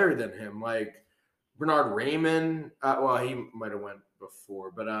way better than him, like Bernard Raymond. Well, he might have went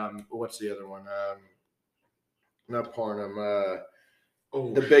before, but what's the other one? Not Parham.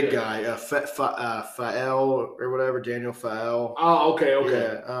 The big guy, Fael or whatever, Daniel Fael. Oh, okay.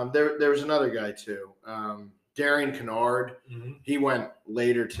 Yeah. There was another guy too, Darian Kennard. Mm-hmm. He went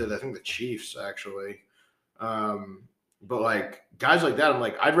later to I think the Chiefs actually. But like guys like that, I'm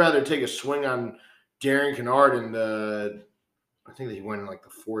like, I'd rather take a swing on Darian Kennard I think that he went in like the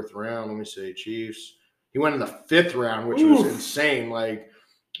fourth round. Let me see, Chiefs. He went in the fifth round, which was insane. Like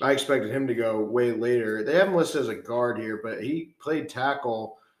I expected him to go way later. They have him listed as a guard here, but he played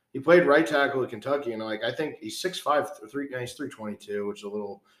tackle. He played right tackle at Kentucky, and like I think he's 6'5", he's 322, which is a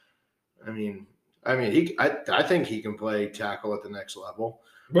little. I think he can play tackle at the next level.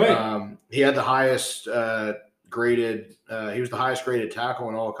 Right. He had the highest graded. He was the highest graded tackle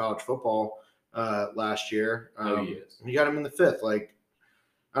in all of college football. Last year. He is. You got him in the fifth. Like,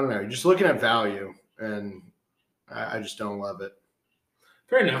 I don't know. You're just looking at value, and I just don't love it.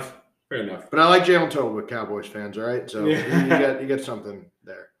 Fair enough. Fair enough. But I like Jalen Toll with Cowboys fans, all right? So you get something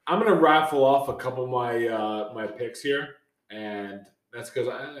there. I'm gonna raffle off a couple of my picks here, and that's because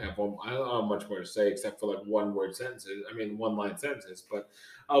I don't have much more to say except for like one line sentences. But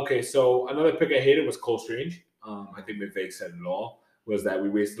okay, so another pick I hated was Cole Strange. I think McVay said it all. Was that we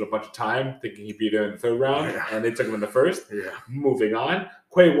wasted a bunch of time thinking he'd be there in the third round, and they took him in the first. Yeah. Moving on,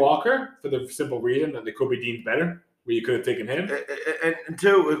 Quay Walker for the simple reason that they could be deemed better. Where you could have taken him, and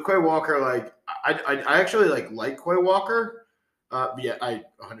two with Quay Walker, like I actually like Quay Walker. Yeah, I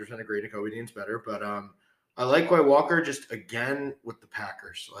 100% agree. Nakobe Dean's better, but I like Quay Walker just again with the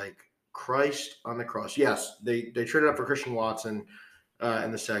Packers. Like Christ on the cross. Yes, they traded up for Christian Watson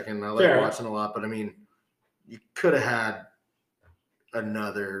in the second. I like Watson a lot, but I mean, you could have had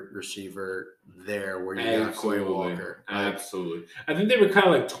another receiver there where you got Quay Walker. Absolutely. I think they were kind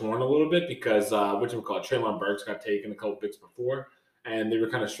of like torn a little bit because Treylon Burks got taken a couple picks before, and they were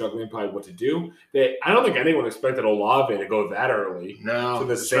kind of struggling probably what to do. I don't think anyone expected Olave to go that early. No. To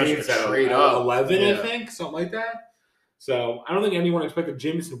the Saints at 11, I think, something like that. So I don't think anyone expected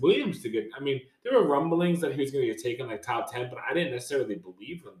Jameson Williams to get. I mean, there were rumblings that he was going to get taken like top 10, but I didn't necessarily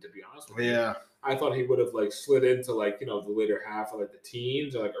believe him, to be honest with you. Yeah. I thought he would have like slid into like, the later half of like the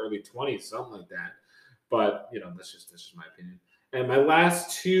teens or like early 20s, something like that. But, that's just my opinion. And my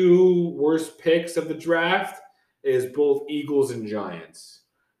last two worst picks of the draft is both Eagles and Giants.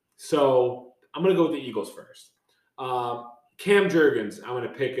 So I'm going to go with the Eagles first. Cam Jurgens, I'm going to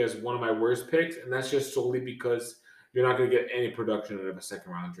pick as one of my worst picks, and that's just solely because you're not going to get any production out of a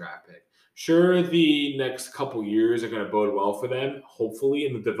second-round draft pick. Sure, the next couple years are going to bode well for them, hopefully,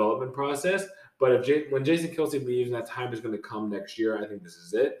 in the development process. But when Jason Kelce leaves and that time is going to come next year, I think this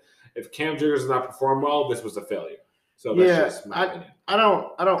is it. If Cam Jurgens does not perform well, this was a failure. So that's just my opinion. I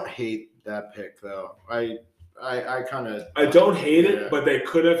don't hate that pick though. I kind of don't hate it, but they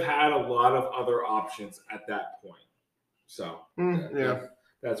could have had a lot of other options at that point. So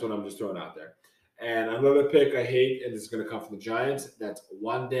that's what I'm just throwing out there. And another pick I hate, and it's going to come from the Giants. That's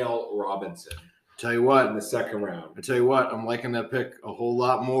Wan'Dale Robinson. Tell you what, in the second round. I tell you what, I'm liking that pick a whole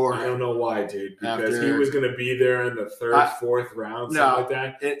lot more. I don't know why, dude. Because he was going to be there in the third, fourth round, something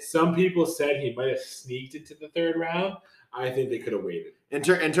like that. Some people said he might have sneaked into the third round. I think they could have waited. In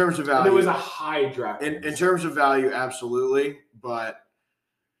terms of value, and it was a high draft. In terms of value, absolutely. But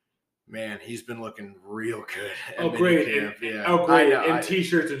man, he's been looking real good. Oh, great! Great! In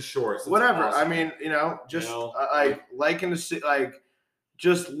t-shirts and shorts. Whatever. Awesome. I mean, like liking to see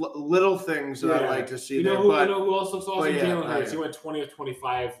just little things that I like to see there. Who also saw Jalen Hurts? He went 20 of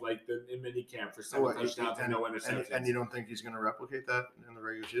 25 in mini camp for 7 touchdowns and no interceptions. And you don't think he's going to replicate that in the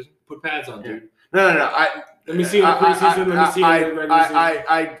regular season? Put pads on, dude. No. Let me see in the preseason. Let me see in the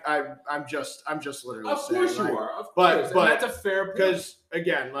regular season. I'm just literally saying. Of course you are. Of course. But that's a fair point. Because,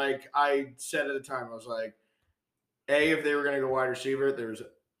 again, like I said at the time, I was like, if they were going to go wide receiver, there's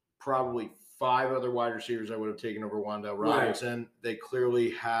probably 5 other wide receivers I would have taken over Wan'Dale Robinson. Right. They clearly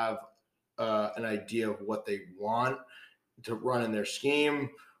have an idea of what they want to run in their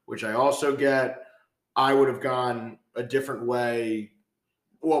scheme, which I also get. I would have gone a different way.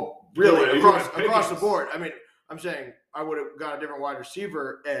 Well, really, across the board. I mean, I'm saying I would have gone a different wide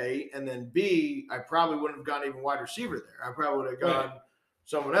receiver, A, and then B, I probably wouldn't have gone even wide receiver there. I probably would have gone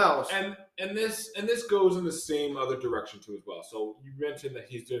someone else. And this goes in the same other direction too as well. So you mentioned that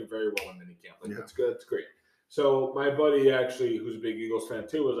he's doing very well in minicamp. That's good. That's great. So my buddy actually, who's a big Eagles fan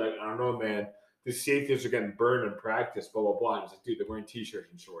too, was like, I don't know, man. The safeties are getting burned in practice, blah, blah, blah. And I was like, dude, they're wearing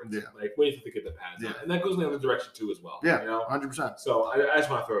t-shirts and shorts. Yeah. Like, wait till they get the pads on. And that goes in the other direction too as well. Yeah, 100%. So I just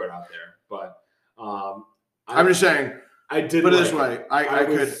want to throw it out there. But I'm just saying, I did put it this way,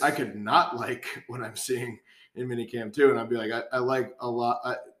 I could not like what I'm seeing in minicamp too, and I'd be like, I like a lot.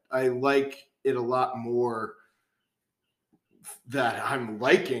 I like it a lot more that I'm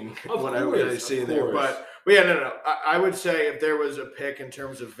liking what I see in there. But yeah, no. I would say if there was a pick in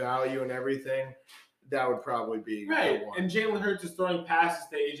terms of value and everything, that would probably be right. The one. And Jalen Hurts is throwing passes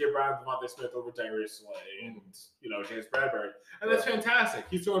to AJ Brown, DeVonta Smith over Darius Slay, and James Bradbury, and that's fantastic.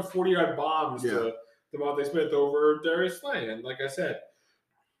 He's throwing 40-yard bombs to DeVonta Smith over Darius Slay, and like I said,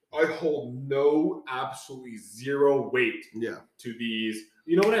 I hold absolutely zero weight to these.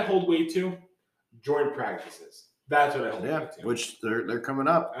 You know what I hold weight to? Joint practices. That's what I hold weight to. Which they're coming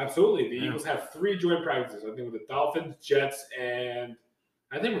up. Absolutely. The Eagles have 3 joint practices. I think with the Dolphins, Jets, and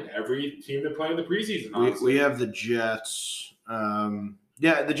I think with every team that played in the preseason. We have the Jets.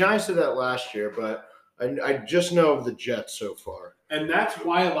 The Giants did that last year, but I just know of the Jets so far. And that's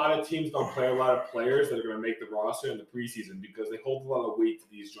why a lot of teams don't play a lot of players that are going to make the roster in the preseason because they hold a lot of weight to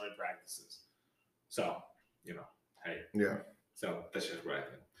these joint practices. So, hey. Yeah. So that's just what I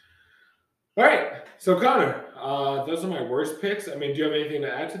think. All right. So Connor, those are my worst picks. I mean, do you have anything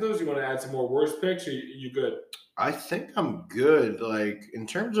to add to those? You want to add some more worst picks? Or you good? I think I'm good. Like in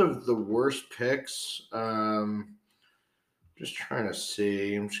terms of the worst picks, just trying to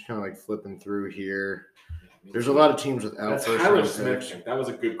see. I'm just kind of like flipping through here. There's a lot of teams without That's first Tyler round Smith picks. pick. That was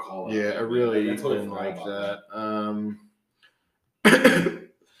a good call. Yeah, I really didn't like that.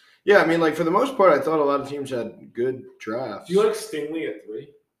 Yeah, I mean, like for the most part, I thought a lot of teams had good drafts. Do you like Stingley at 3?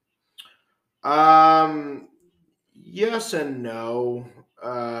 Yes and no.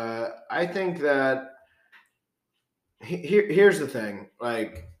 I think that here's the thing.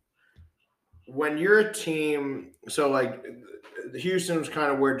 Like when you're a team, so like Houston was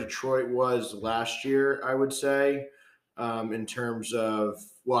kind of where Detroit was last year, I would say, in terms of,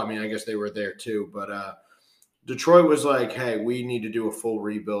 well, I mean, I guess they were there too, but Detroit was like, hey, we need to do a full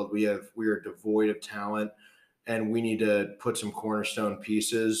rebuild. We are devoid of talent, and we need to put some cornerstone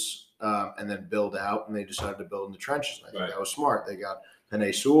pieces and then build out. And they decided to build in the trenches. And I think that was smart. They got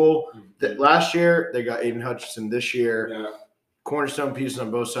Penei Sewell last year. They got Aiden Hutchinson this year. Yeah. Cornerstone pieces on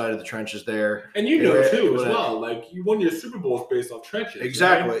both sides of the trenches there. And you know, too, as well. Like, you won your Super Bowls based off trenches.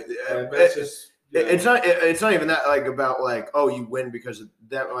 Exactly. Right? That's just... Yeah. It's not even that like about like, oh, you win because of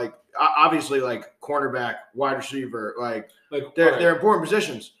that. Like obviously like cornerback, wide receiver, like they're important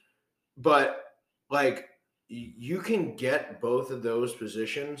positions, but like you can get both of those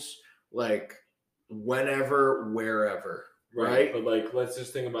positions like whenever, wherever, right? But like, let's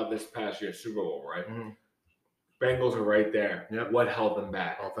just think about this past year Super Bowl, right? Mm-hmm. Bengals are right there. Yep. What held them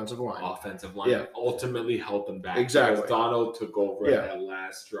back? Offensive line. Yeah. Ultimately held them back. Exactly. Because Donald took over at that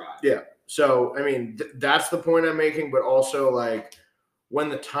last drive. Yeah. So, I mean, that's the point I'm making, but also, like, when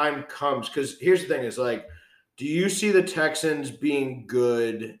the time comes, because here's the thing is, like, do you see the Texans being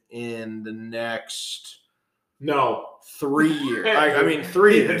good in the next 3 years? I mean,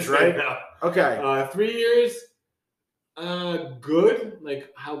 3 years, right? No. Okay. 3 years, good?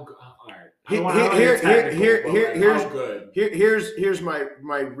 Like, how good? All right. Here's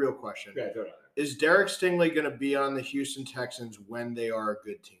my real question. Okay, go ahead. Is Derek Stingley going to be on the Houston Texans when they are a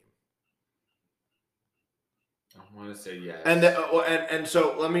good team? I want to say yes. And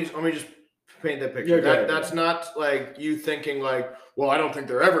so let me just paint that picture. That's not like you thinking like, well, I don't think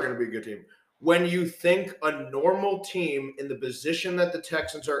they're ever going to be a good team. When you think a normal team in the position that the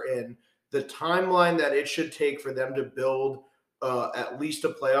Texans are in, the timeline that it should take for them to build at least a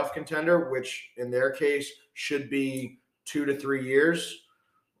playoff contender, which in their case should be 2 to 3 years,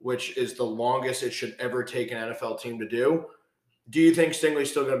 which is the longest it should ever take an NFL team to do. Do you think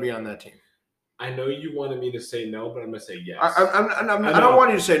Stingley's still going to be on that team? I know you wanted me to say no, but I'm going to say yes. I don't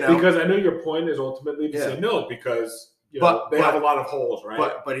want you to say no. Because I know your point is ultimately to say no because they have a lot of holes, right?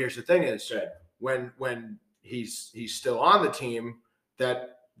 But here's the thing is when he's still on the team,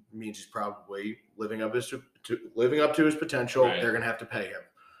 that means he's probably living up to his potential. Right. They're going to have to pay him.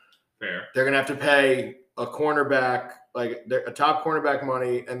 Fair. They're going to have to pay a cornerback, like a top cornerback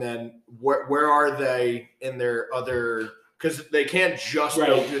money, and then where are they in their other – because they can't just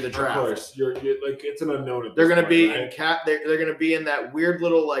go through the draft. Of course, you're like it's an unknown. They're going to be in They're going to be in that weird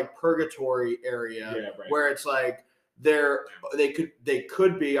little like purgatory area where it's like they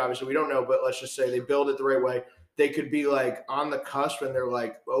could be, obviously we don't know, but let's just say they build it the right way. They could be like on the cusp and they're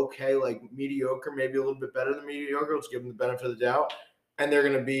like, okay, like mediocre, maybe a little bit better than mediocre. Let's give them the benefit of the doubt. And they're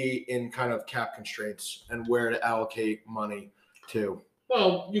going to be in kind of cap constraints and where to allocate money to.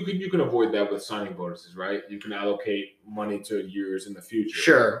 Well, you can avoid that with signing bonuses, right? You can allocate money to years in the future.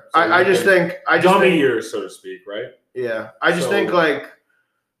 Sure. So I just think dummy years, so to speak, right? Yeah. I just think like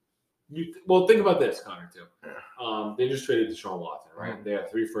think about this, Connor, too. Yeah. They just traded Deshaun Watson, right? Mm-hmm. They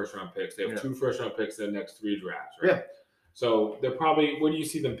have 3 first-round picks. They have 2 first-round picks in the next 3 drafts, right? Yeah. So they're probably – where do you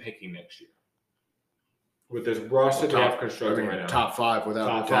see them picking next year? With this roster they have constructed right now. Top 5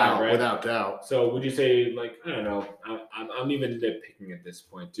 without doubt. Right? Without doubt. So would you say, like, I don't know, I'm even nitpicking at this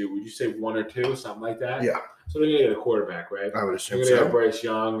point, too. Would you say 1 or 2, something like that? Yeah. So they're going to get a quarterback, right? I would assume they're going to have Bryce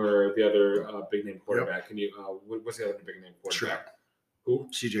Young or the other big-name quarterback. Yep. Can you what's the other big-name quarterback? Stroud. Who?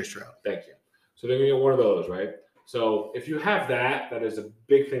 CJ Stroud. Thank you. So they're going to get one of those, right? So if you have that is a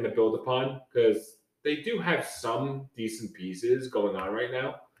big thing to build upon because they do have some decent pieces going on right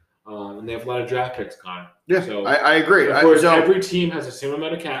now. And they have a lot of draft picks, Connor. Yeah, so I agree. Of course, every team has the same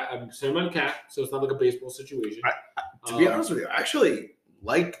amount of cap, so it's not like a baseball situation. To be honest with you, I actually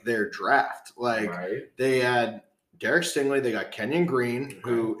like their draft. Like they had Derek Stingley, they got Kenyon Green,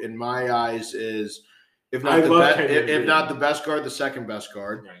 who in my eyes is if not the best guard, the second best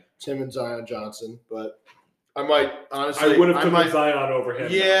guard. Right. Tim and Zion Johnson, but I might honestly. I would have might, taken Zion over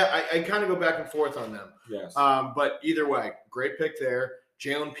him. Yeah, I kind of go back and forth on them. Yes. But either way, great pick there.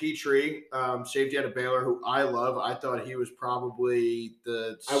 Jalen Petrie, safety out of Baylor, who I love. I thought he was probably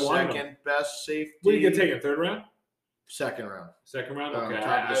the second best safety. What did you get taken? Third round? Second round. Second round? Okay.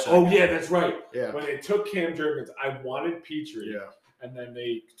 Yeah, that's right. Yeah. When they took Cam Jurgens, I wanted Petrie. Yeah. And then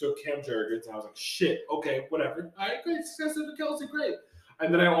they took Cam Jurgens, and I was like, shit, okay, whatever. All right, great. Success to Kelsey, great.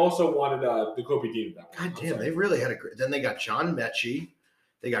 And then I also wanted the Kobe Dean. God damn, they really had a great. Then they got John Mechie.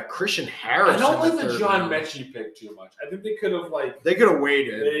 They got Christian Harris. I don't like the John Mechie pick too much. I think they could have They could have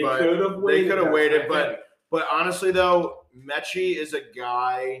waited. They could have waited. But honestly though, Mechie is a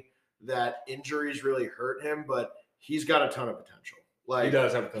guy that injuries really hurt him, but he's got a ton of potential. Like he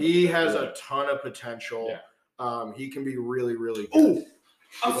does have. He has a ton of potential. Yeah. He can be really, really good. Oh,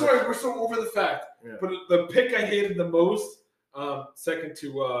 I'm sorry, we're so over the fact. Yeah. But the pick I hated the most, second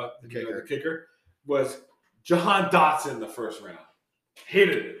to the kicker, was Jahan Dotson in the first round.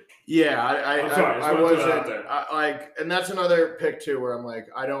 Hated it. Yeah, I'm sorry, I wasn't and that's another pick too, where I'm like,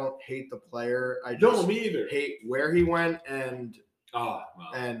 I don't hate the player. I just me either. hate where he went and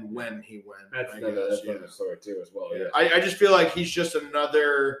and when he went. That's another story too, as well. Yeah. I just feel like he's just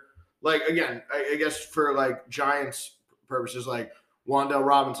another. Like again, I guess for like Giants purposes, like Wan'Dale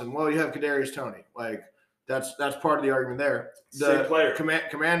Robinson. Well, you have Kadarius Toney. Like that's part of the argument there. Same player.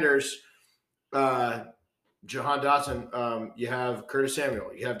 Commanders. Jahan Dotson, you have Curtis Samuel,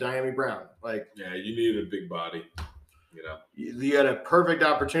 you have Diami Brown. Like, yeah, you needed a big body, you know. You had a perfect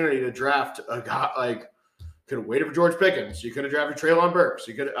opportunity to draft a guy. Like, could have waited for George Pickens. You could have drafted Treylon Burks.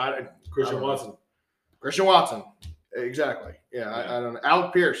 You could have Christian Watson. Exactly. Yeah. I don't know.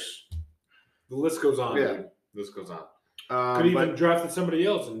 Alec Pierce. The list goes on. Yeah. Dude. The list goes on. Could even drafted somebody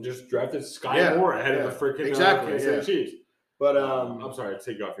else and just drafted Sky Moore ahead of the freaking Kansas City Chiefs. But I'm sorry to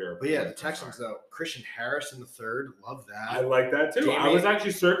take you off your. But yeah, the Texans though, Christian Harris in the third, love that. I like that too. I was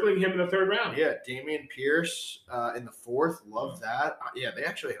actually circling him in the third round. Yeah, Dameon Pierce in the fourth, love that. Yeah, they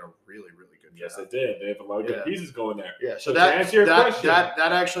actually had a really, really good job. Yes, they did. They have a lot of good pieces going there. Yeah, so that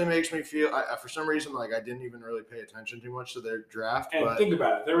actually makes me feel. For some reason, like I didn't even really pay attention too much to their draft. And think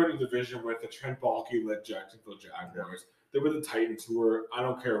about it, they're in a division with the Trent Baalke-led Jacksonville Jaguars. They were the Titans, who were, I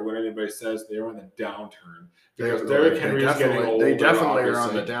don't care what anybody says, they were on the downturn. Because Derrick Henry is getting older. They definitely are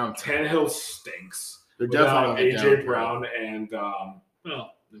on the downturn. Tannehill stinks. They're definitely on the A.J. Brown and, Julio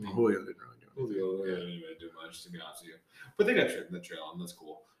didn't really didn't even do much, to be honest with you. But they got the trail on. That's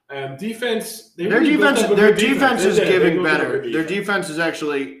cool. And defense, their defense is getting better. Their defense is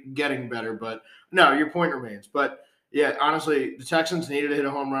actually getting better. But no, your point remains. But yeah, honestly, the Texans needed to hit a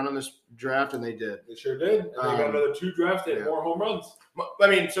home run on this draft, and they did. They sure did. And they got another 2 drafts and more home runs. I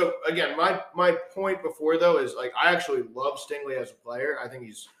mean, so again, my point before though is like I actually love Stingley as a player. I think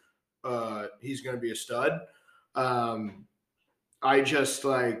he's going to be a stud. I just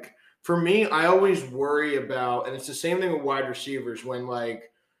like for me, I always worry about, and it's the same thing with wide receivers when like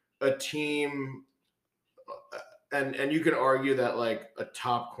a team. And you can argue that like a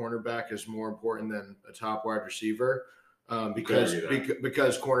top cornerback is more important than a top wide receiver because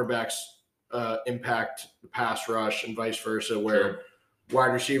cornerbacks impact the pass rush and vice versa, where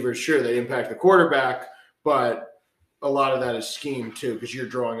wide receivers, they impact the quarterback, but a lot of that is scheme too because you're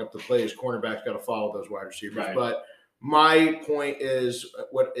drawing up the plays. Cornerbacks got to follow those wide receivers. Right. But my point is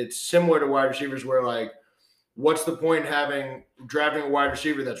it's similar to wide receivers where like what's the point drafting a wide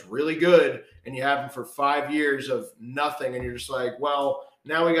receiver that's really good and you have him for 5 years of nothing and you're just like, well,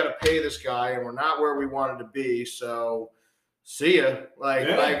 now we got to pay this guy and we're not where we wanted to be, so see ya. Like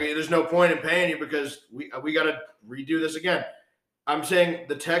there's no point in paying you because we got to redo this again. I'm saying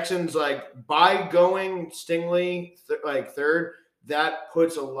the Texans, like by going Stingley third, that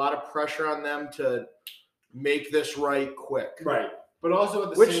puts a lot of pressure on them to make this right quick. Right. But also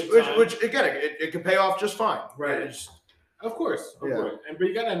at the same time, which again, it can pay off just fine. Right. Of course. But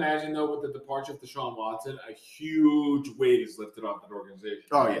you got to imagine though, with the departure of Deshaun Watson, a huge weight is lifted off that organization.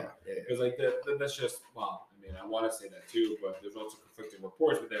 Oh yeah. Because that's just I want to say that too, but there's also conflicting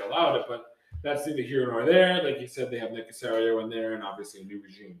reports, but they allowed it. But that's neither here nor there. Like you said, they have Nick Caserio in there, and obviously a new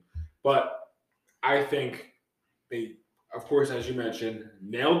regime. But I think they, of course, as you mentioned,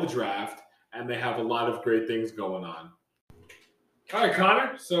 nailed the draft, and they have a lot of great things going on. All right,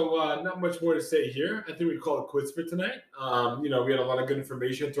 Connor. So not much more to say here. I think we call it quits for tonight. We had a lot of good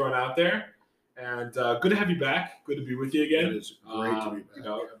information thrown out there, and good to have you back. Good to be with you again. It is great to be back.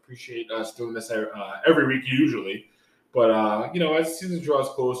 I appreciate us doing this every week usually, but as the season draws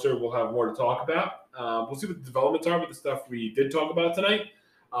closer, we'll have more to talk about. We'll see what the developments are with the stuff we did talk about tonight.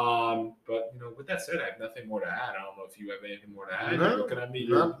 But with that said, I have nothing more to add. I don't know if you have anything more to add. No, You're looking at me.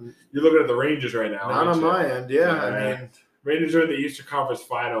 not- You're looking at the Rangers right now. Not aren't on you? my end. Yeah, I mean, Rangers are in the Eastern Conference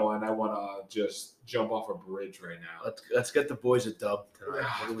Final, and I want to just jump off a bridge right now. let's get the boys a dub tonight.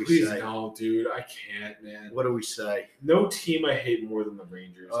 What do we Please say? no, dude. I can't, man. What do we say? No team I hate more than the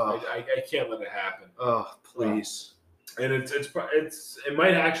Rangers. Oh. I can't let it happen. Oh, please. And it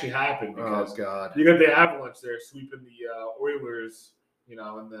might actually happen Oh because God. you got the Avalanche there sweeping the Oilers, in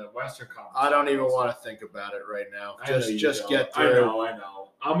the Western Conference. I don't even want to think about it right now. I know you Just don't. get through. I know.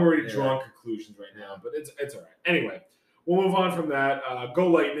 I'm already Yeah. drawing conclusions right now, but it's all right. Anyway, we'll move on from that. Go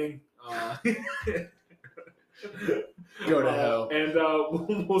Lightning. Go to hell.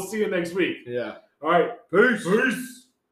 And we'll see you next week. Yeah. All right. Peace.